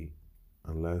your weight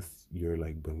unless you're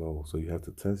like below. So you have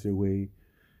to test your weight.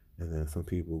 And then some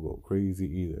people go crazy,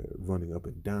 either running up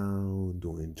and down,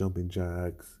 doing jumping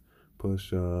jacks,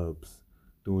 push ups,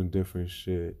 doing different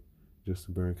shit just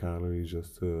to burn calories,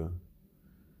 just to.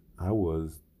 I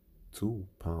was 2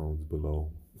 pounds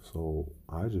below. So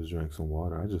I just drank some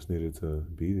water. I just needed to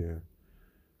be there.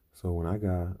 So when I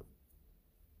got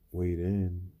weighed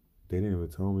in, they didn't even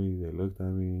tell me. They looked at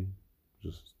me,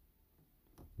 just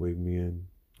waved me in,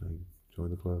 like,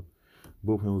 join the club.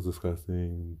 Bullpen was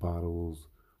disgusting. Bottles,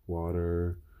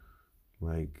 water,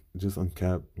 like, just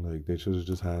uncapped. Like, they should have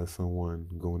just had someone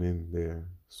going in there,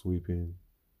 sweeping,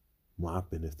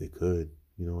 mopping if they could.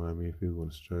 You know what I mean? If people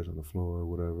want to stretch on the floor or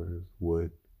whatever,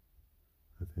 wood,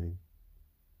 I think.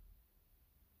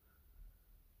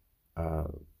 Uh,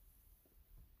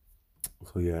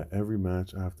 so yeah, every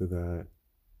match after that,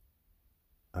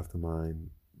 after mine,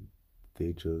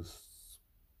 they just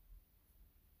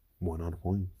went on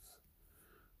points.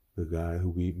 The guy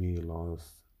who beat me lost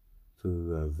to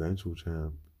the eventual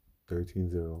champ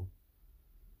 13-0.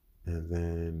 And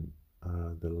then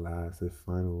the last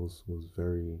finals was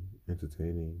very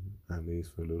entertaining, at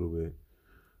least for a little bit.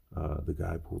 The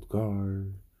guy pulled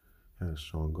guard, had a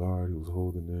strong guard. He was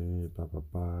holding it, blah, blah,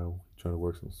 blah. He tried to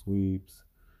work some sweeps.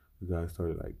 The guy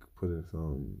started like putting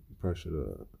some pressure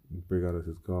to break out of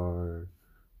his guard,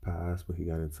 pass, but he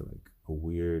got into like a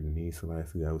weird knee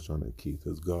slice. The guy was trying to keep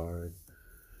his guard.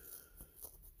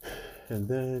 And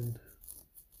then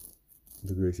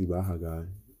the Gracie Baja guy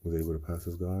was able to pass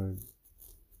his guard.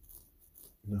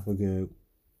 And I forget,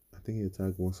 I think he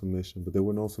attacked one submission, but there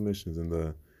were no submissions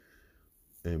in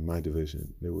my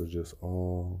division. They were just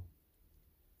all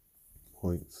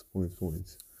points, points,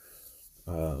 points.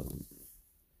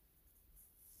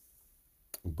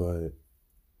 But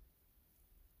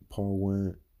Paul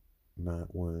went,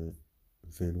 Matt went,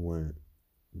 Vin went.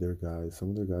 Some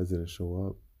of their guys didn't show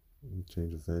up.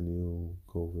 Change of venue,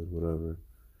 COVID, whatever.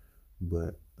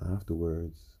 But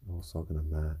afterwards, I was talking to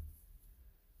Matt,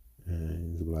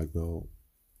 and he's a black belt,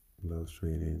 loves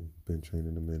training, been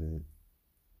training a minute.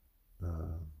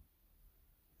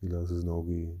 He loves his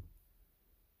nogi,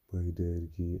 but he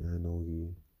did gi and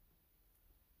nogi.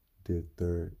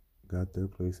 Got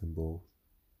third place in both,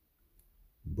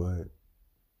 but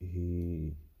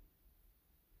he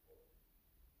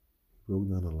broke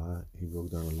down a lot. He broke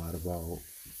down a lot about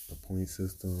the point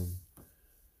system,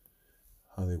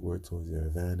 how they work towards their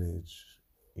advantage.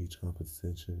 Each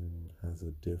competition has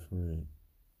a different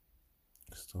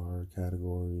star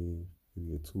category.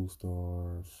 Maybe a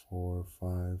 2-star, 4,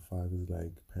 5. 5 is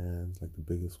like pans, like the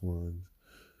biggest ones.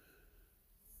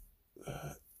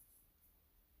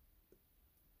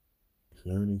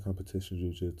 Learning competition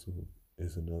jiu-jitsu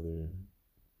is another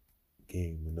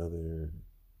game, another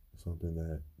something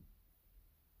that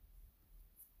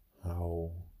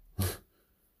how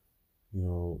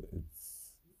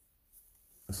it's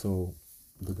so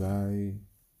the guy,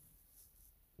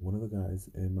 one of the guys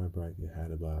in my bracket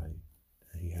had a bye,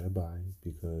 and he had a bye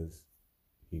because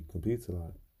he competes a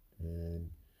lot and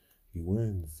he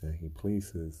wins and he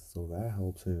places, so that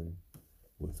helps him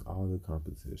with all the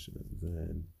competitions,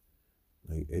 and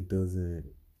like it doesn't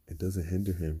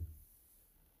hinder him.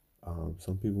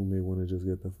 Some people may want to just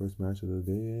get the first match of the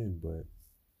day in, but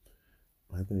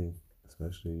I think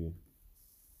especially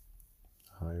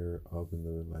higher up in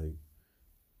the, like,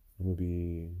 I'm gonna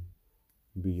be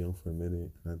young for a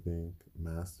minute, and I think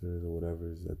masters or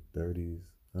whatever is at 30s.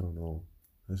 I don't know.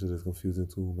 That shit is confusing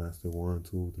too. Master 1,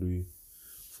 2, 3,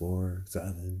 4,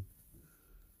 7,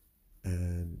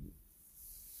 and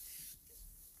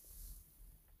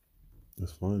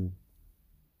it's fun.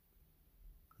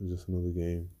 It's just another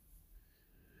game.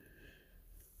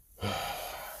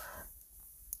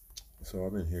 So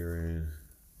I've been hearing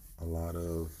a lot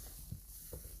of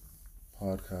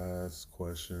podcasts,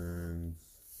 questions.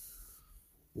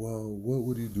 Well, what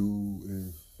would you do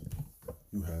if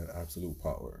you had absolute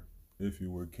power? If you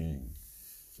were king?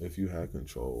 If you had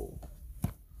control?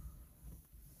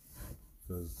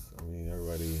 because I mean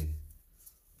everybody.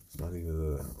 It's not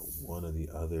even one or the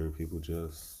other. People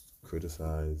just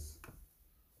criticize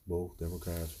both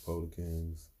Democrats,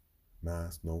 Republicans,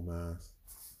 mask, no mask,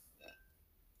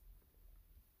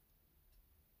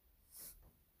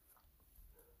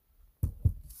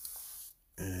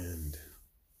 and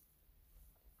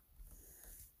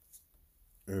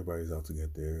everybody's out to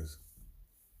get theirs.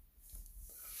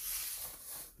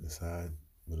 It's sad,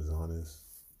 but it's honest.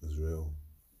 It's real.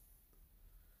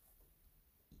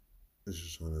 It's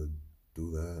just trying to do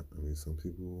that. I mean, some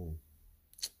people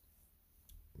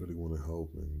really want to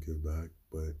help and give back,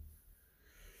 but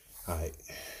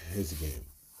here's the game.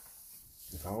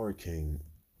 If I were a king,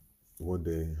 one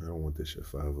day, I don't want this shit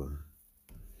forever.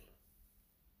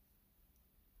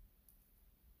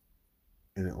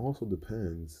 And it also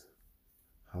depends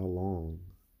how long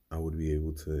I would be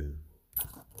able to.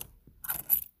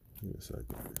 Give me a second.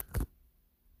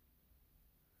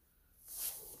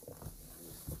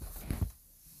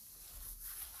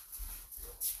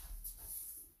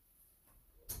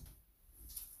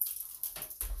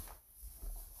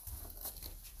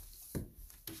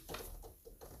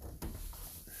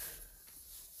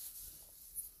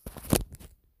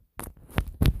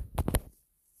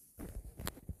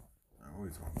 What are we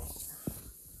talking about?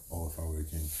 Oh, if I were a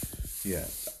king. Yeah.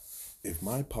 If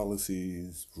my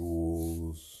policies,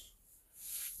 rules,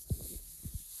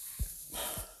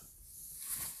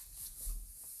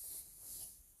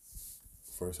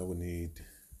 first I would need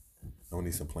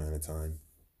some plan of time.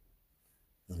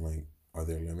 And like, are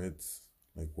there limits?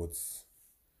 Like what's,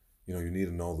 you need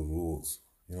to know the rules.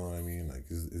 You know what I mean? Like,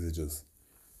 is it just,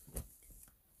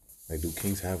 like, do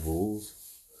kings have rules?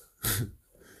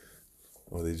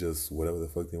 Or they just, whatever the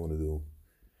fuck they want to do?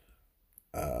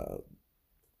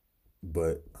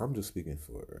 But I'm just speaking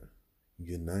for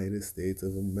United States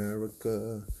of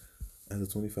America as a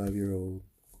 25-year-old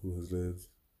who has lived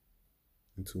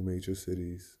in two major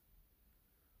cities,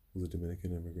 who's a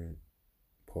Dominican immigrant,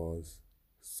 pause,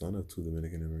 son of two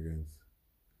Dominican immigrants.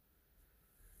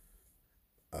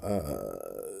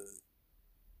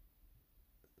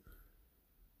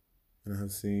 And I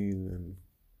have seen and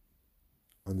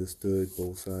understood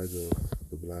both sides of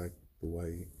the black, the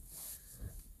white.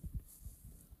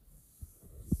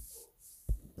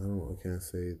 I can't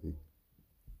say the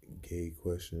gay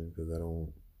question because I've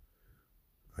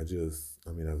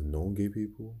known gay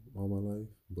people all my life,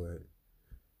 but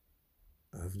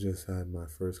I've just had my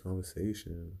first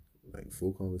conversation, like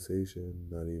full conversation,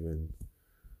 not even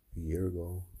a year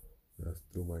ago. That's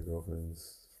through my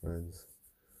girlfriend's friends.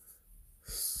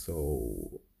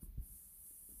 So,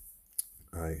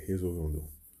 alright, here's what we're gonna do.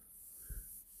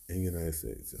 In the United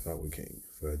States, if I were king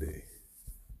for a day,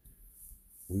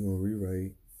 we're gonna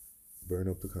rewrite, burn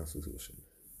up the Constitution.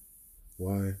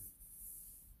 Why?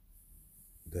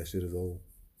 That shit is old.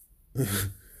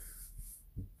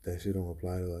 That shit don't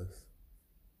apply to us.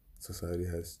 Society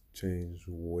has changed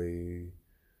way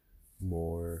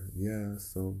more. Yeah,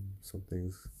 some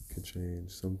things can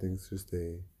change, some things should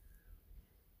stay.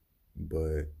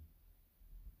 But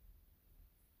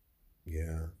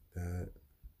yeah, that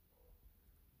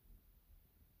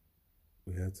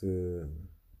we have to.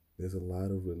 There's a lot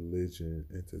of religion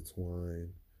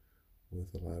intertwined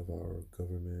with a lot of our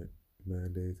government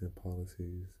mandates and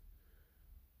policies,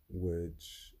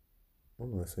 which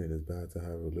I'm not saying it's bad to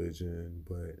have religion,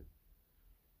 but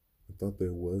I thought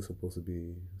there was supposed to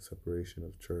be separation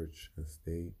of church and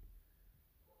state,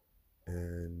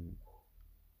 and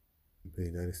the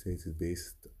United States is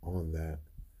based on that.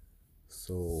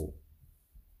 So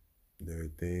there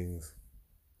are things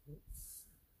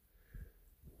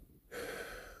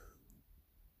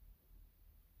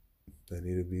that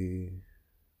need to be,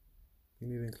 you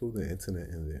need to include the internet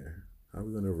in there. How are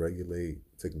we going to regulate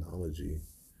technology,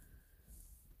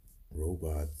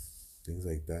 robots, things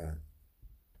like that?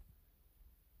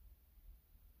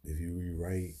 If you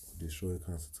rewrite, destroy the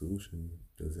Constitution,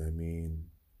 does that mean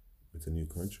it's a new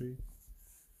country?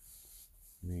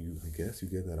 I mean, I guess you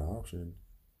get that option.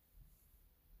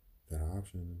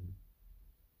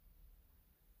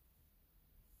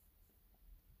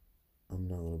 I'm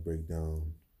not going to break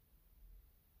down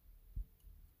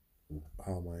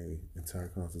how my entire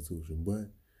Constitution,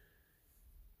 but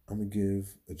I'm going to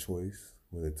give a choice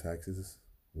where the taxes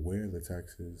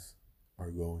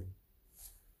are going.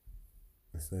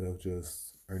 Instead of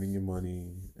just earning your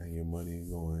money and your money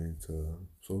going to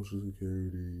Social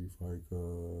Security,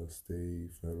 FICA,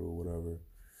 state, federal, whatever.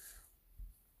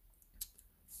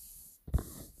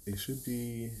 It should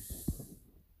be,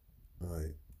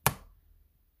 alright,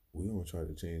 we're going to try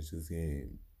to change this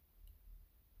game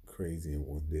crazy in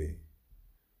one day.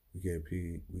 We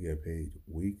get paid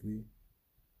weekly.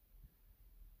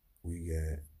 We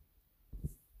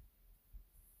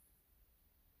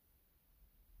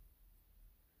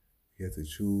get to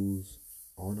choose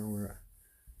on our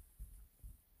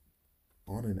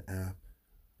on an app.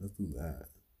 Let's do that.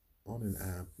 On an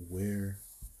app where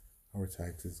our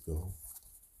taxes go.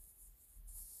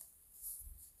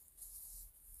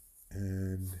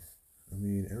 And I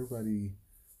mean,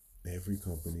 every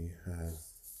company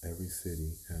every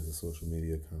city has a social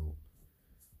media account.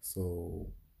 So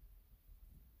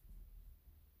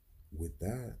with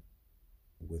that,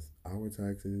 with our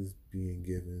taxes being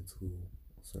given to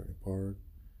a certain park,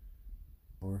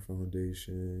 our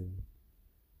foundation,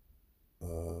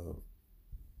 uh,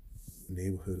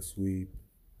 neighborhood sweep,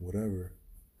 whatever,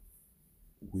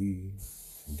 we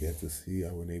get to see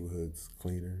our neighborhoods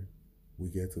cleaner. We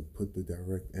get to put the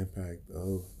direct impact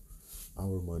of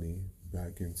our money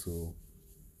back into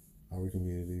our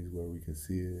communities where we can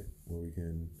see it, where we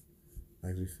can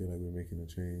actually feel like we're making a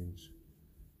change.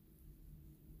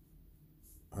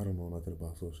 I don't know nothing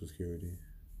about Social Security.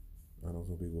 I know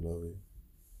some people love it.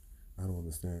 I don't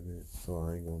understand it, so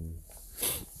I ain't gonna.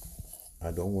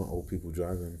 I don't want old people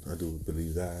driving. I do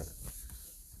believe that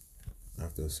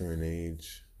after a certain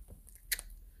age,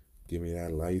 give me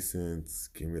that license,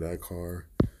 give me that car.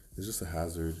 It's just a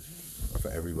hazard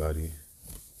for everybody.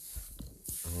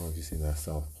 I don't know if you've seen that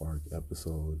South Park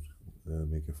episode. They're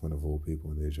making fun of old people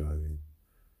when they're driving.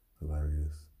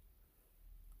 Hilarious.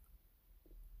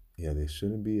 Yeah, they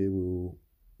shouldn't be able.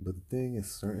 But the thing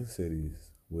is, certain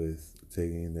cities with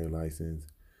taking their license,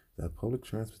 that public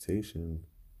transportation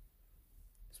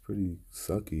is pretty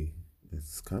sucky.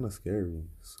 It's kind of scary.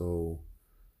 So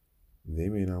they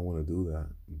may not want to do that.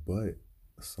 But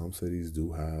some cities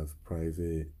do have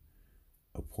private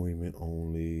appointment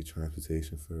only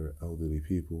transportation for elderly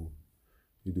people.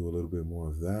 You do a little bit more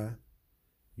of that.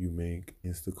 You make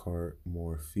Instacart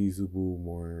more feasible,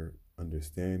 more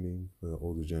understanding for the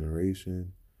older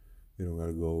generation. They don't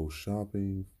gotta go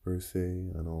shopping per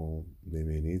se. I know they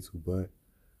may need to, but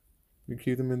you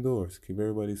keep them indoors. Keep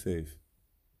everybody safe.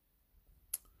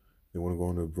 They want to go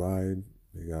on a ride.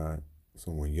 They got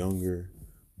someone younger,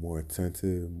 more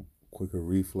attentive, quicker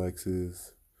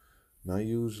reflexes. Not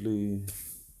usually.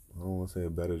 I don't want to say a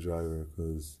better driver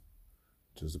because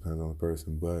it just depends on the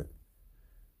person, but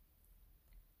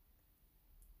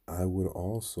I would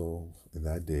also, in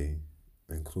that day,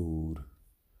 include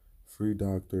free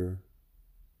doctor,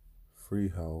 free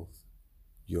health,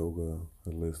 yoga,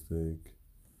 holistic.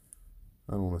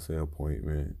 I don't want to say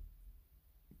appointment,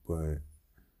 but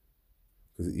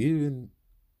because even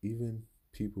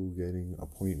people getting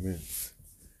appointments,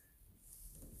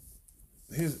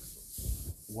 here's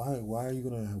why are you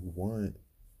gonna want?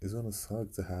 It's gonna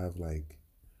suck to have like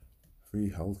free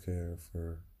healthcare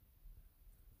for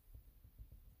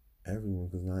everyone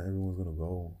because not everyone's gonna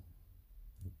go.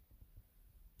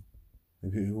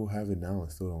 And people have it now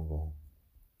and still don't go.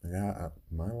 Like I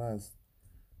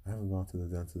haven't gone to the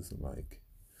dentist in like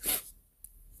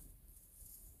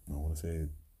I want to say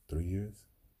 3 years,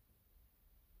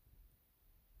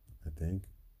 I think.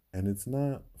 And it's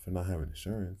not for not having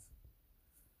insurance.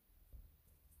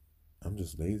 I'm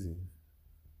just lazy.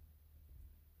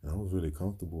 And I was really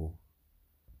comfortable.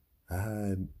 I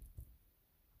had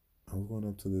I was going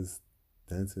up to this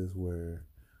dentist where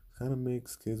kind of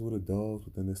mixed kids with adults,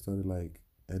 but then they started like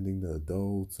ending the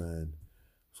adults, and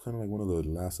it was kind of like one of the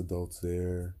last adults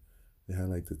there. They had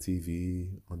like the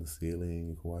TV on the ceiling.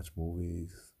 You could watch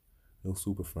movies. It was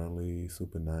super friendly,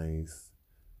 super nice,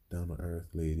 down to earth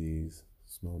ladies.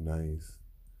 Smelled nice.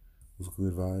 It was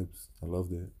good vibes. I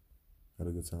loved it. Had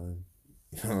a good time.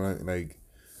 You know, like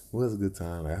it was a good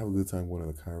time. Like I have a good time going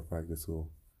to the chiropractor too.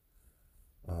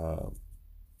 Uh,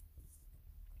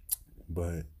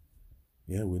 but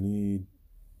yeah, we need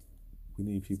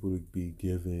people to be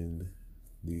given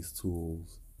these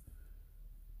tools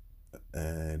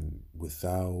and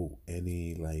without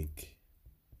any like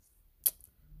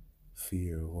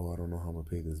fear. Oh, I don't know how I'm gonna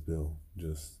pay this bill.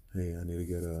 Just hey, I need to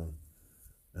get a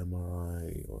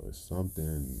MRI or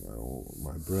something, or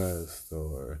my breast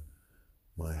or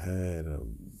my head, or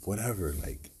whatever.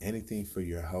 Like anything for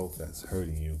your health that's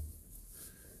hurting you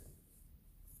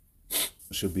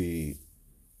should be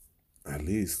at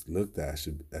least looked at.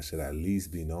 Should at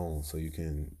least be known so you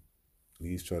can at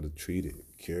least try to treat it,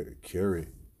 cure it,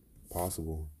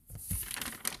 possible.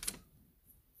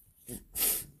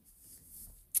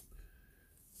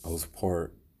 I was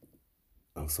part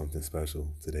of something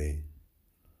special today.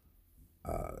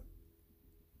 Uh,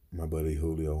 my buddy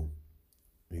Julio,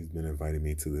 he's been inviting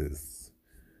me to this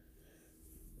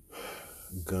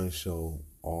gun show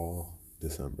all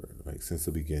December, like since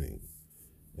the beginning.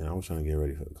 And I was trying to get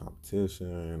ready for the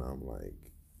competition. I'm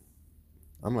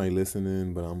like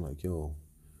listening, but I'm like, yo,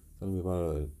 tell me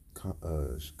about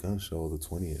a gun show the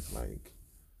 20th. Like,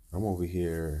 I'm over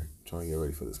here trying to get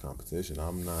ready for this competition.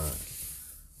 I'm not,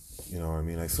 you know what I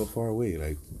mean? Like, so far away,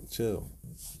 like, chill.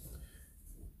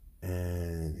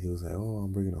 And he was like, oh,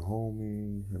 I'm bringing a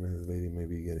homie. And then his lady may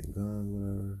be getting guns,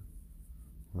 whatever.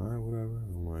 All right, whatever.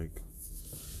 I'm like,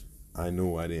 I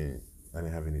knew I didn't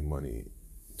have any money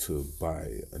to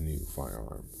buy a new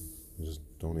firearm. I just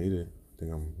don't need it. I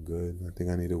think I'm good. I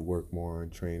think I need to work more on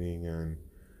training and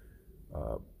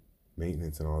uh,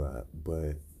 maintenance and all that.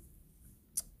 But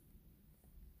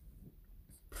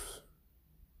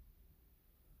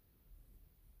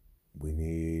we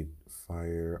need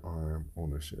firearm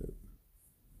ownership.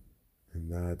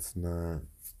 And that's not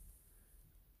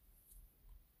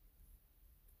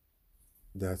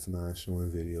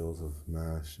showing videos of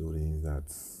mass shootings,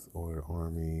 that's or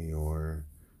army or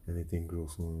anything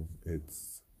gruesome.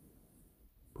 It's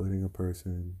putting a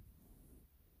person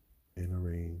in a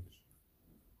range,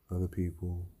 other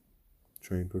people,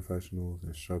 trained professionals,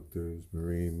 instructors,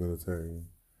 Marine, military,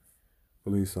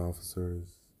 police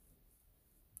officers,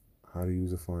 how to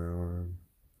use a firearm,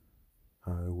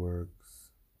 how it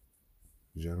works,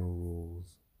 general rules.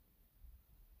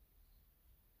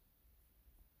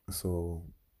 So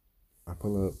I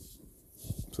pull up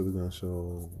to the gun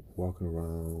show, walking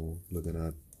around, looking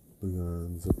at the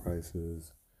guns, the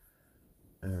prices,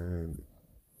 and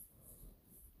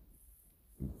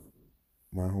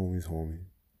my homie's homie.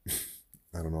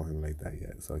 I don't know him like that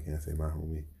yet, so I can't say my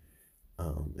homie.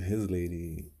 His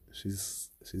lady, she's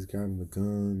grabbing the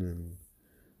gun and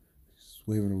she's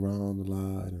waving around a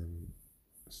lot and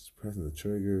she's pressing the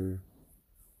trigger.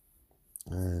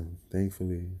 And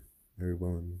thankfully,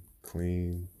 everyone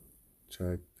clean,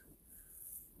 checked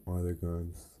all their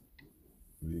guns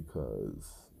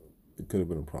because it could have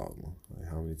been a problem. Like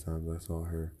how many times I saw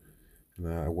her, and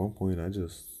at one point I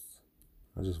just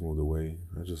moved away.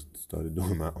 I just started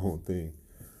doing my own thing.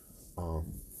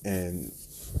 And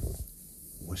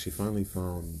when she finally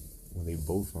found, when they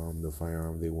both found the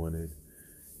firearm they wanted,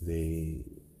 they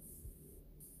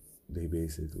they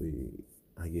basically,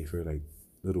 I gave her like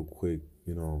little quick,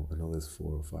 I know there's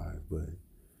 4 or 5, but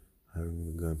having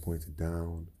the gun pointed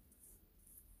down,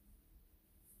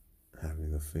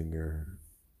 having the finger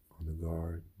on the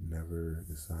guard, never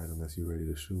decide unless you're ready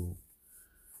to shoot.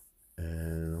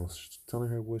 And I was telling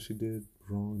her what she did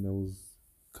wrong. That was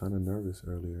kind of nervous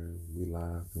earlier. We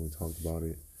laughed and we talked about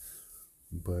it.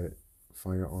 But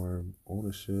firearm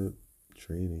ownership,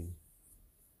 training,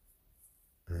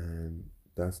 and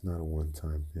that's not a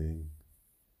one-time thing.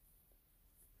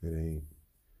 It ain't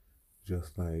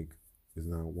just like it's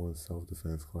not one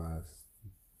self-defense class.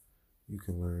 You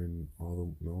can learn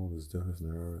no, there's different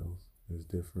scenarios. There's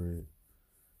different,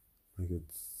 like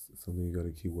it's something you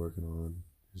gotta keep working on.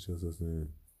 It just doesn't,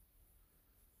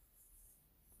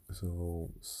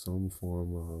 so some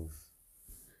form of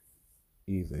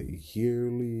either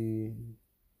yearly,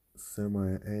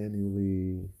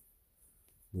 semi-annually,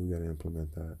 we gotta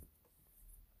implement that.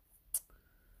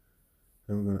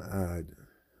 And we're gonna add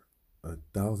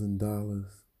 $1,000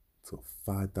 to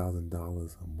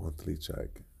 $5,000 a monthly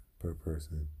check per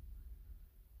person.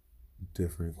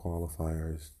 Different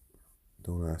qualifiers.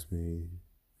 Don't ask me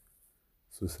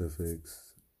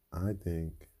specifics. I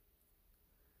think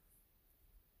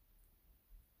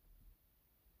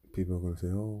people are gonna say,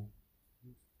 "Oh,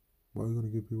 why are you gonna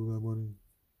give people that money?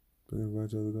 They're gonna write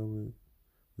to the government."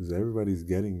 Because everybody's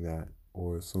getting that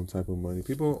or some type of money.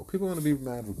 People want to be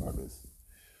mad regardless.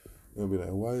 They'll be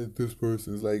like, why is this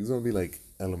person? It's gonna be like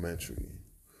elementary.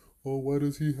 Oh, why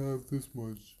does he have this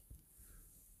much?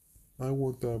 I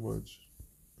want that much.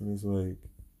 And it's like,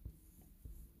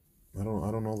 I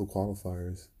don't know the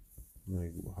qualifiers.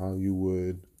 Like how you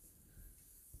would.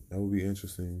 That would be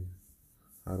interesting.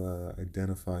 How to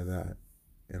identify that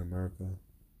in America.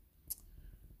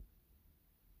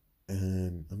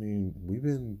 And I mean, we've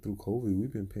been through COVID.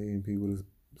 We've been paying people to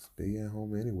stay at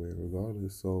home anyway,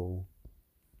 regardless. So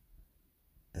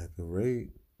at the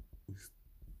rate,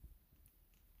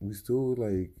 we still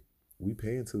like we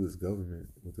pay into this government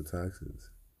with the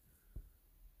taxes.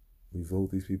 We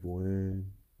vote these people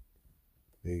in.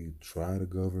 They try to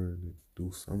govern, they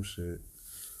do some shit,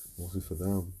 mostly for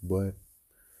them. But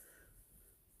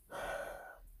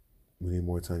we need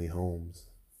more tiny homes,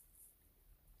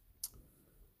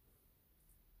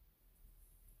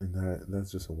 and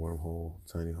that's just a wormhole.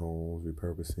 Tiny homes,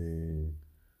 repurposing,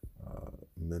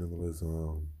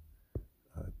 minimalism,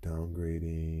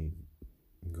 downgrading,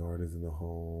 gardens in the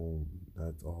home.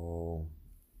 That's all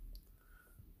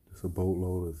It's a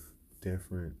boatload of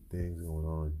different things going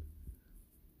on,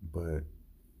 but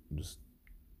just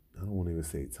I don't want to even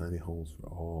say tiny homes for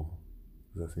all,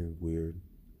 because that seems weird.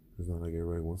 It's not like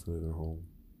everybody wants to live in a home.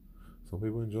 Some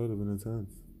people enjoy living in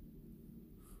tents,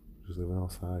 just living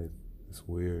outside. It's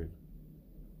weird,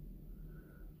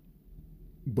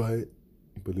 but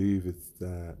I believe it's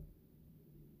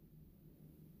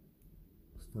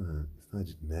not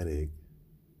genetic,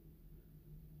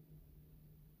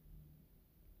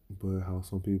 but how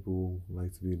some people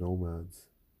like to be nomads.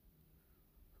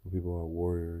 Some people are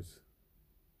warriors.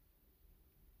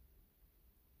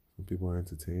 Some people are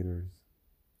entertainers,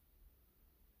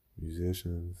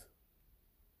 musicians.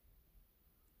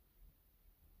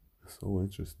 It's so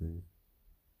interesting.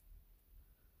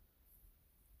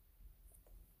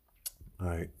 All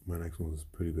right, my next one's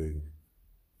pretty big,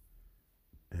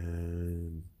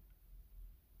 and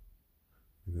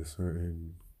there's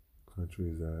certain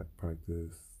countries that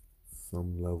practice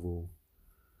some level.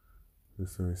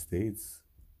 There's certain states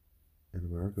in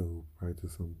America who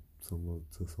practice some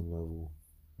to some level,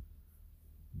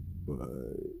 but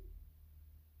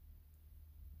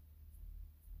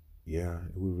yeah,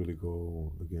 it would really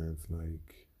go against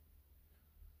like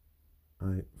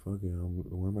I fuck it.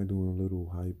 Why am I doing a little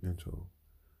hype intro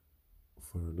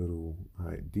for a little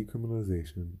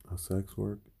decriminalization of sex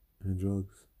work and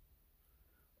drugs?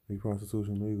 Make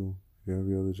prostitution legal. Like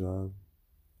every other job.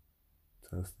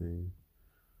 Testing.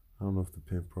 I don't know if the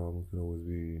pimp problem could always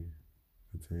be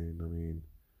contained. I mean,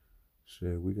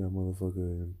 shit, we got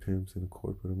motherfucking pimps in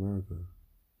corporate America.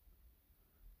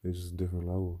 They're just a different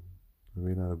level. They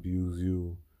may not abuse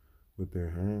you with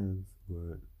their hands,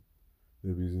 but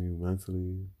they're abusing you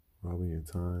mentally, robbing your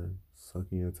time,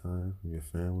 sucking your time from your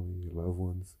family, your loved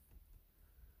ones.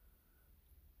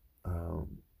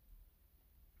 Um,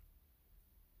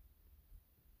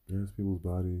 yeah, it's people's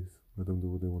bodies. Let them do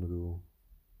what they want to do.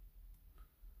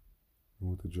 And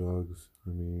with the drugs,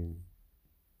 I mean,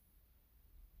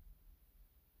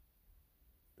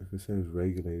 if it says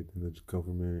regulate, then the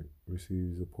government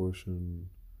receives a portion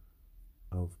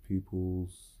of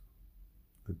people's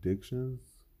addictions,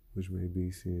 which may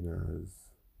be seen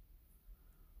as.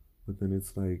 But then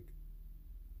it's like,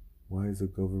 why is the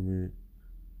government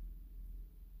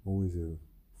always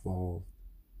involved?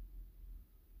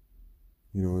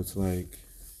 You know, it's like,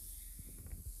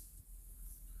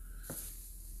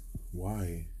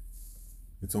 why?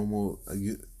 It's almost,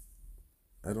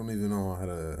 I don't even know how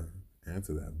to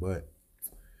answer that, but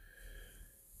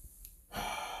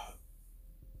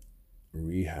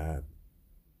rehab,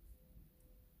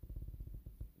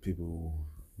 people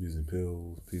using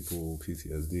pills, people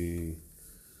PTSD,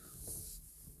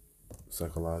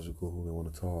 psychological, they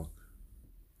want to talk,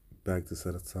 back to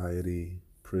society,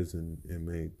 prison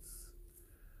inmates,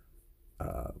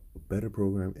 a better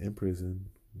program in prison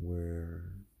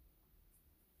where,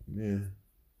 yeah,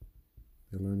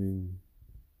 they're learning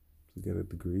to get a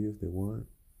degree if they want,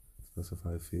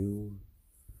 specified field.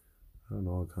 I don't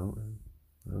know, accountant.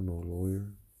 I don't know,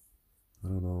 lawyer. I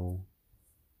don't know,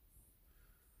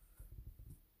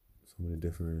 so many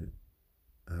different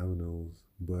avenues,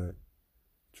 but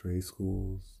trade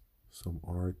schools, some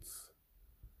arts,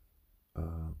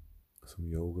 uh, some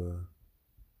yoga,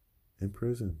 in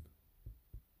prison.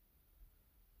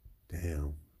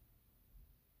 Damn.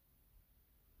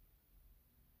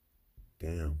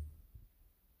 Damn.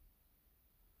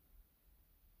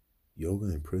 Yoga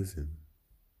in prison.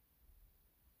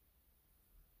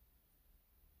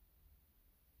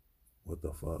 What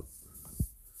the fuck?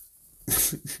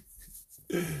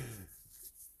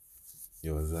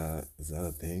 Yo, is that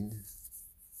a thing?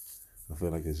 I feel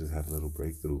like it just had a little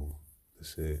breakthrough. The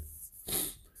shit.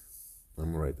 I'm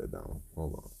gonna write that down.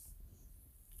 Hold on.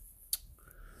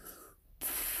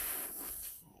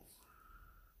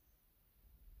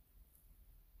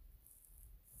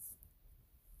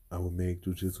 I would make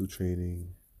jujitsu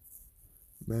training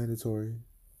mandatory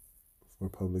for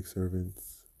public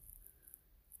servants,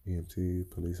 EMT,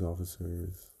 police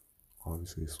officers,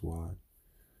 obviously SWAT,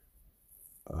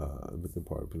 Midland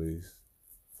Park Police,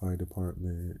 Fire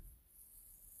Department,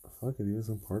 fuck it, even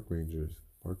some park rangers.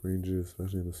 Park rangers,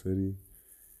 especially in the city,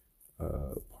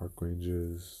 park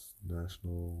rangers,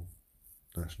 National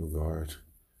Guard,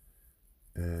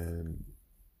 and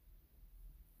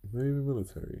maybe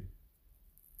military.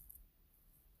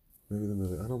 Maybe the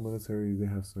military. I know military, they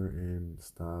have certain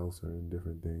styles, certain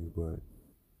different things, but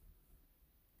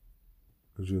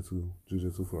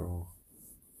jiu-jitsu for all.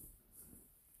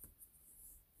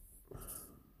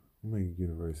 Make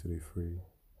university free.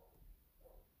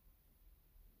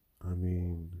 I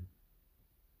mean,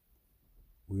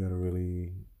 we gotta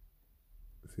really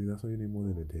See, that's why you need more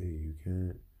than a day. You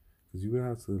can't, because you would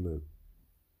have to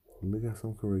look at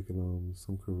some curriculums,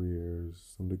 some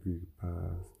careers, some degree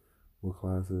paths, what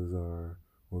classes are,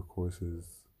 or courses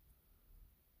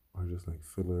are just like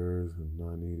fillers and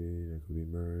not needed and could be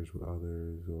merged with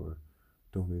others or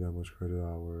don't need that much credit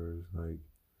hours. Like,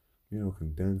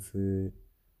 condense it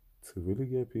to really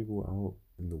get people out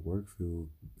in the work field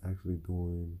actually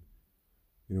doing,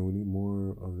 we need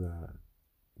more of that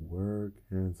work,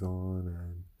 hands on,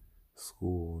 and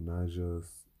school, not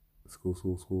just school,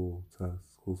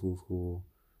 test, school,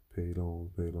 pay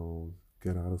loans,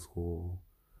 get out of school,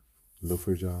 look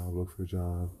for a job, no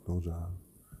job,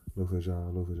 look for a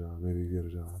job, maybe you get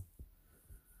a job,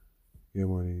 get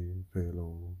money, pay a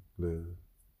loan, live.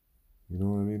 You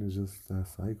know what I mean? It's just that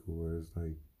cycle where it's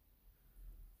like,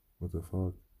 what the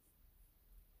fuck?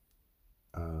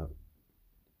 Uh,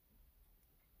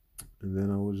 and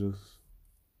then I was just,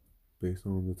 based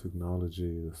on the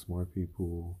technology, the smart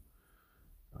people,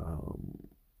 um,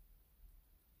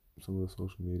 some of the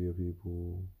social media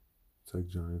people, tech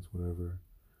giants, whatever,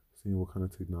 seeing what kind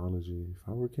of technology, if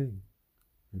I were king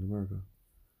in America,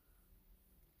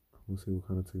 we'll see what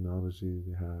kind of technology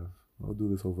they have. I'll do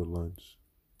this over lunch,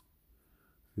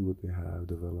 see what they have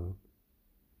developed,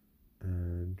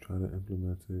 and try to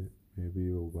implement it. Maybe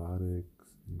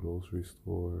robotics in grocery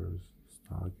stores,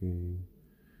 stocking,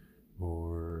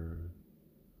 or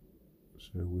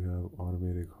should we have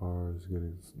automated cars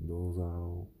getting those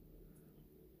out?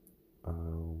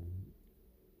 Um,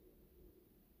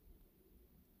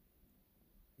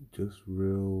 just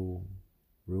real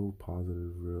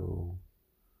positive, real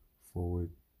forward.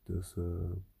 Just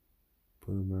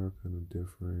put America in a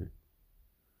different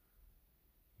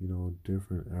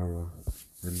era,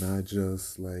 and not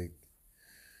just like,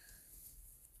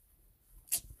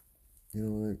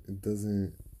 it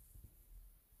doesn't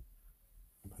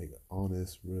like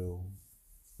honest, real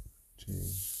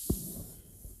change.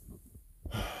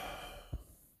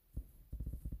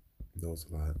 That was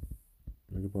a lot.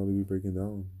 I could probably be taking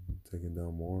down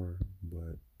more,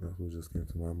 but that's what just came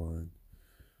to my mind.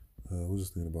 I was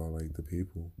just thinking about like the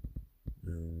people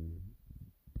and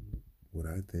what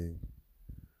I think,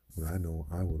 what I know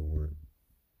I would want.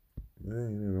 It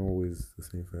ain't always the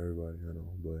same for everybody, I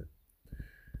know, but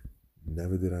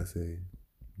never did I say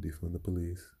defund the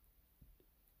police.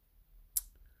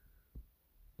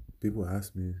 People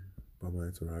ask me about my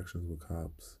interactions with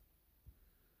cops,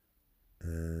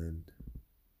 and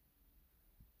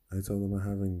I tell them I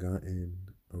haven't gotten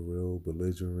a real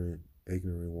belligerent,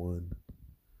 ignorant one.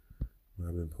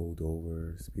 I've been pulled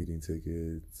over, speeding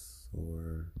tickets,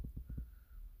 or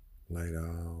light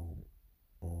out,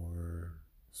 or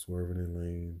swerving in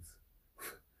lanes.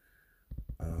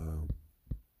 Um,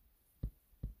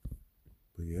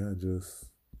 but yeah, just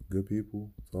good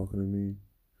people talking to me,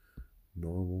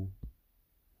 normal,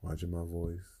 watching my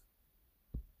voice,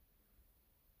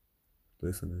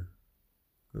 listening.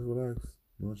 Just relax,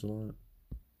 nonchalant.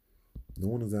 No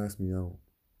one has asked me out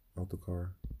the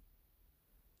car.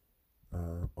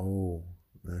 Oh,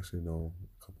 actually no,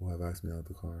 a couple have asked me out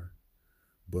the car,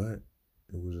 but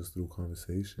it was just through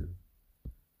conversation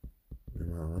and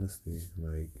my honesty.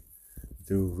 Like,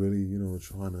 they were really,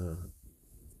 trying to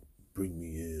bring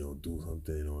me in or do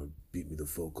something or beat me the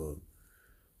fuck up.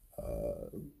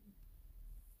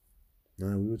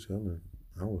 Nah, we were chilling.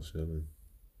 I was chilling.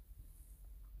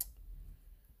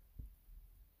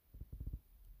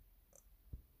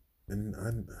 And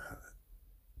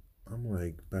I'm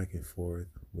like back and forth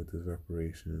with this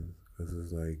reparations because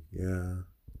it's like, yeah,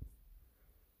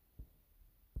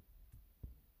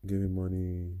 giving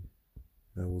money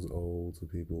that was owed to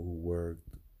people who worked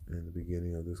in the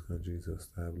beginning of this country to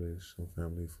establish some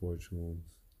family fortunes.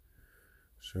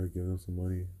 Sure, give them some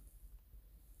money.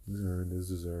 It's earned, it's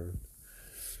deserved.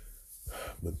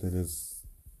 But then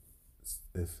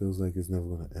it feels like it's never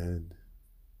gonna end.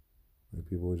 Like,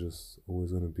 people are just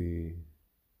always gonna be.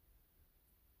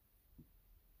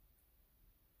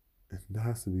 There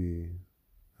has to be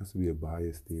a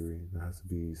bias theory. There has to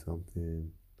be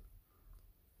something.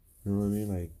 You know what I mean?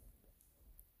 Like,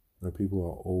 where people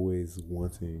are always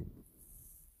wanting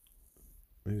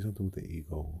maybe something with the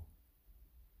ego,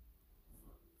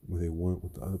 where they want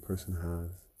what the other person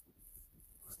has.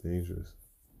 It's dangerous.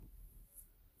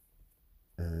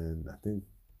 And I think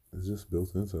it's just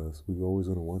built into us. We're always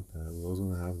gonna want that. We're always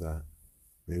gonna have that.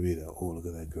 Maybe that, oh, look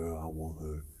at that girl, I want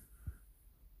her.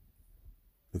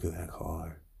 Look at that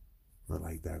car. I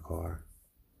like that car.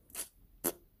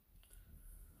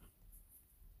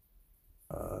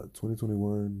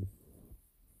 2021,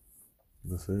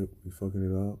 that's it. We fucking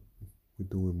it up. We're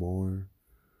doing more.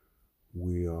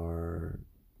 We are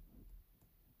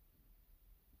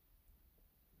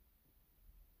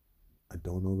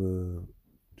don't know the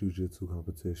jiu-jitsu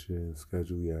competition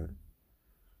schedule yet,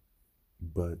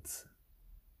 but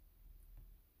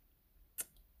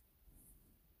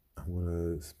I want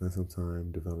to spend some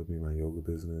time developing my yoga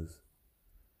business.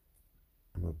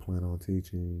 I'm going to plan on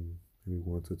teaching maybe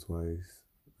once or twice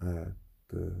at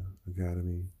the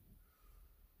academy.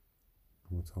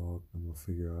 I'm going to talk, I'm going to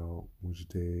figure out which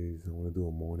days I want to do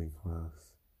a morning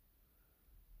class.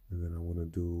 And then I want to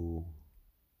do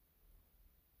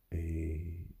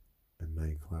a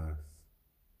night class.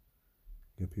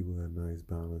 Get people that nice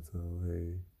balance of,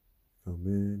 hey, come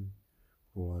in,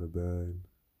 roll out of bed,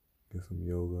 get some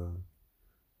yoga,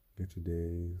 get your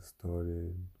day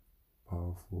started,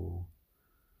 powerful,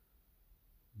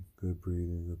 good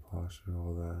breathing, good posture,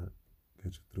 all that,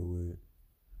 get you through it.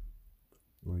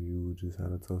 Or you just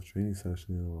had a tough training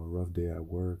session or a rough day at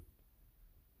work,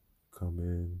 come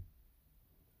in,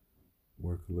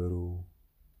 work a little,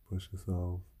 push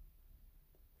yourself,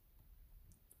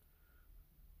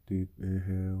 deep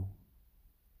inhale,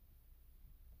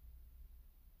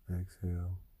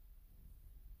 exhale,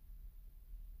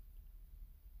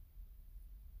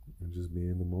 and just be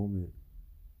in the moment.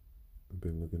 I've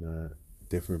been looking at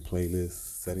different playlists,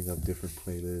 setting up different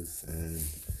playlists, and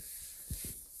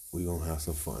we gonna have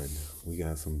some fun. We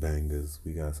got some bangers,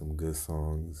 we got some good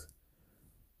songs,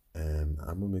 and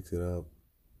I'm gonna mix it up,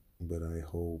 but I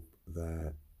hope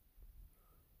that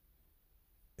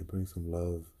it brings some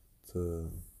love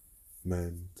to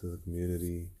men, to the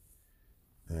community,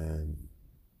 and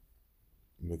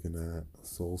I'm looking at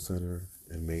Soul Center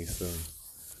in Mesa.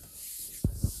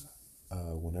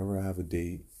 Whenever I have a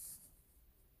date,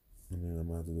 I mean, I'm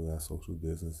gonna have to do that social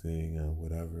distancing and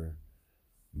whatever,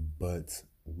 but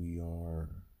we'll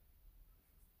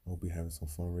be having some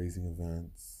fundraising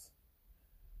events,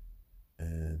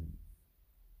 and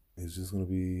it's just gonna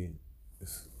be,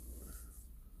 it's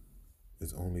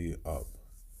only up.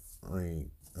 I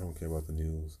don't care about the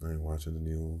news. I ain't watching the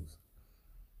news.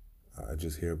 I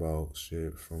just hear about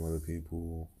shit from other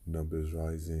people, numbers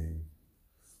rising,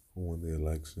 who won the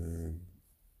election.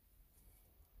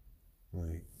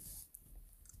 Like,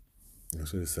 that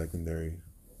shit is secondary.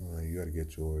 Like, you gotta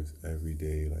get yours every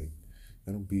day. Like, you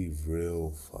gotta be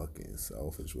real fucking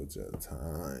selfish with your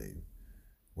time.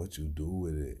 What you do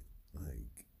with it.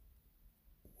 Like,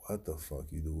 what the fuck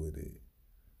you do with it.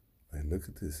 Like, look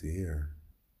at this here.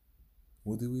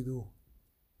 What did we do?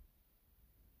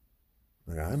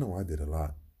 Like, I know I did a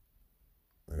lot.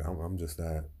 Like, I'm just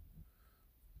that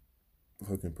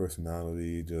fucking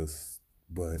personality,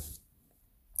 but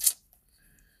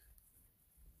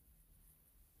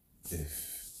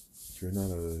if you're not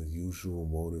a usual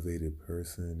motivated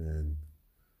person and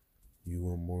you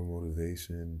want more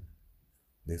motivation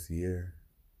this year,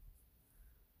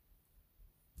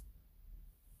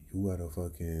 you gotta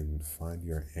fucking find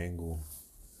your angle,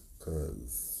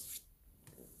 cause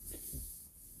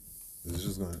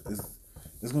it's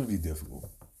gonna be difficult.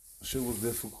 Shit was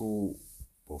difficult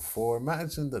before.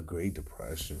 Imagine the Great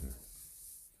Depression.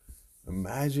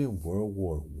 Imagine World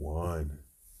War One,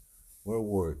 World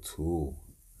War Two.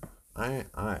 I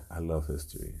love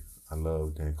history. I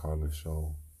love Dan Carlin's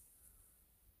show.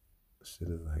 Shit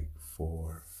is like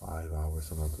 4, 5 hours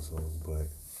some episode, but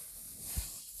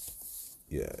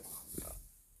yeah,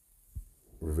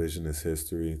 revisionist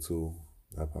history too.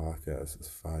 That podcast is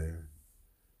fire.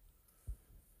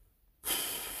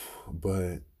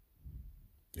 But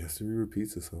history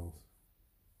repeats itself.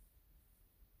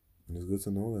 And it's good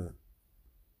to know that.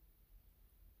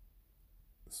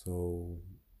 So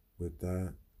with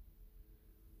that,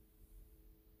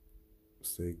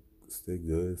 stay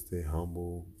good, stay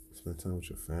humble, spend time with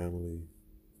your family,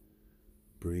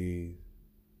 breathe,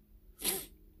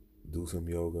 do some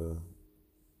yoga,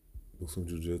 do some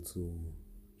jiu-jitsu,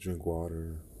 drink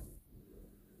water,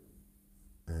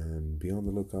 and be on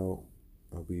the lookout.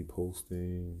 I'll be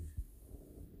posting.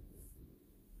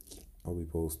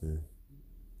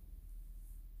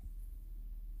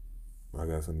 I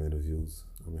got some interviews.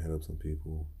 I'm gonna hit up some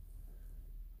people.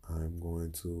 I'm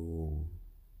going to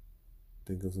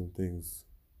think of some things,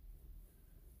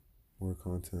 more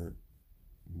content,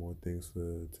 more things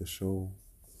to show.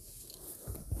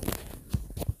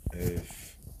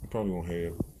 If you probably won't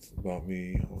hear about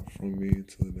me or from me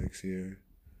until the next year.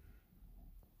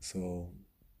 So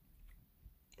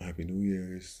Happy New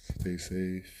Year's. Stay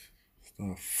safe.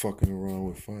 Stop fucking around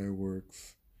with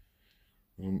fireworks.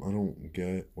 I don't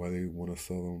get why they want to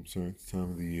sell them certain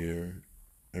time of the year.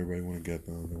 Everybody want to get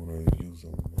them. They want to use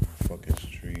them on the fucking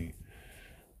street.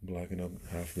 Blocking up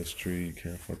half the street.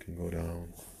 Can't fucking go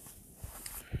down.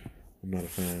 I'm not a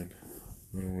fan.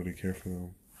 I don't really care for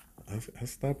them. I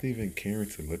stopped even caring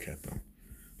to look at them.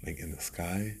 like in the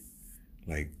sky,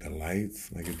 like the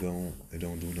lights, like it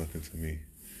don't do nothing to me.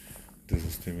 It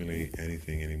doesn't stimulate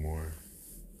anything anymore.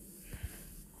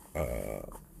 Uh,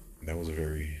 that was a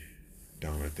very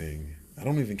downer thing. I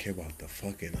don't even care about the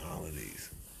fucking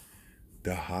holidays.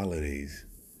 The holidays,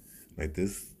 like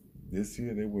this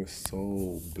year, they were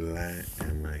so bland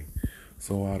and like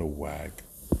so out of whack.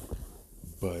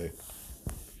 But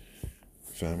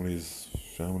family's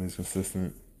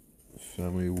consistent.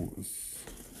 Family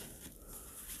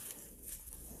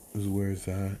is where it's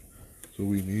at. That's what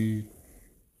we need.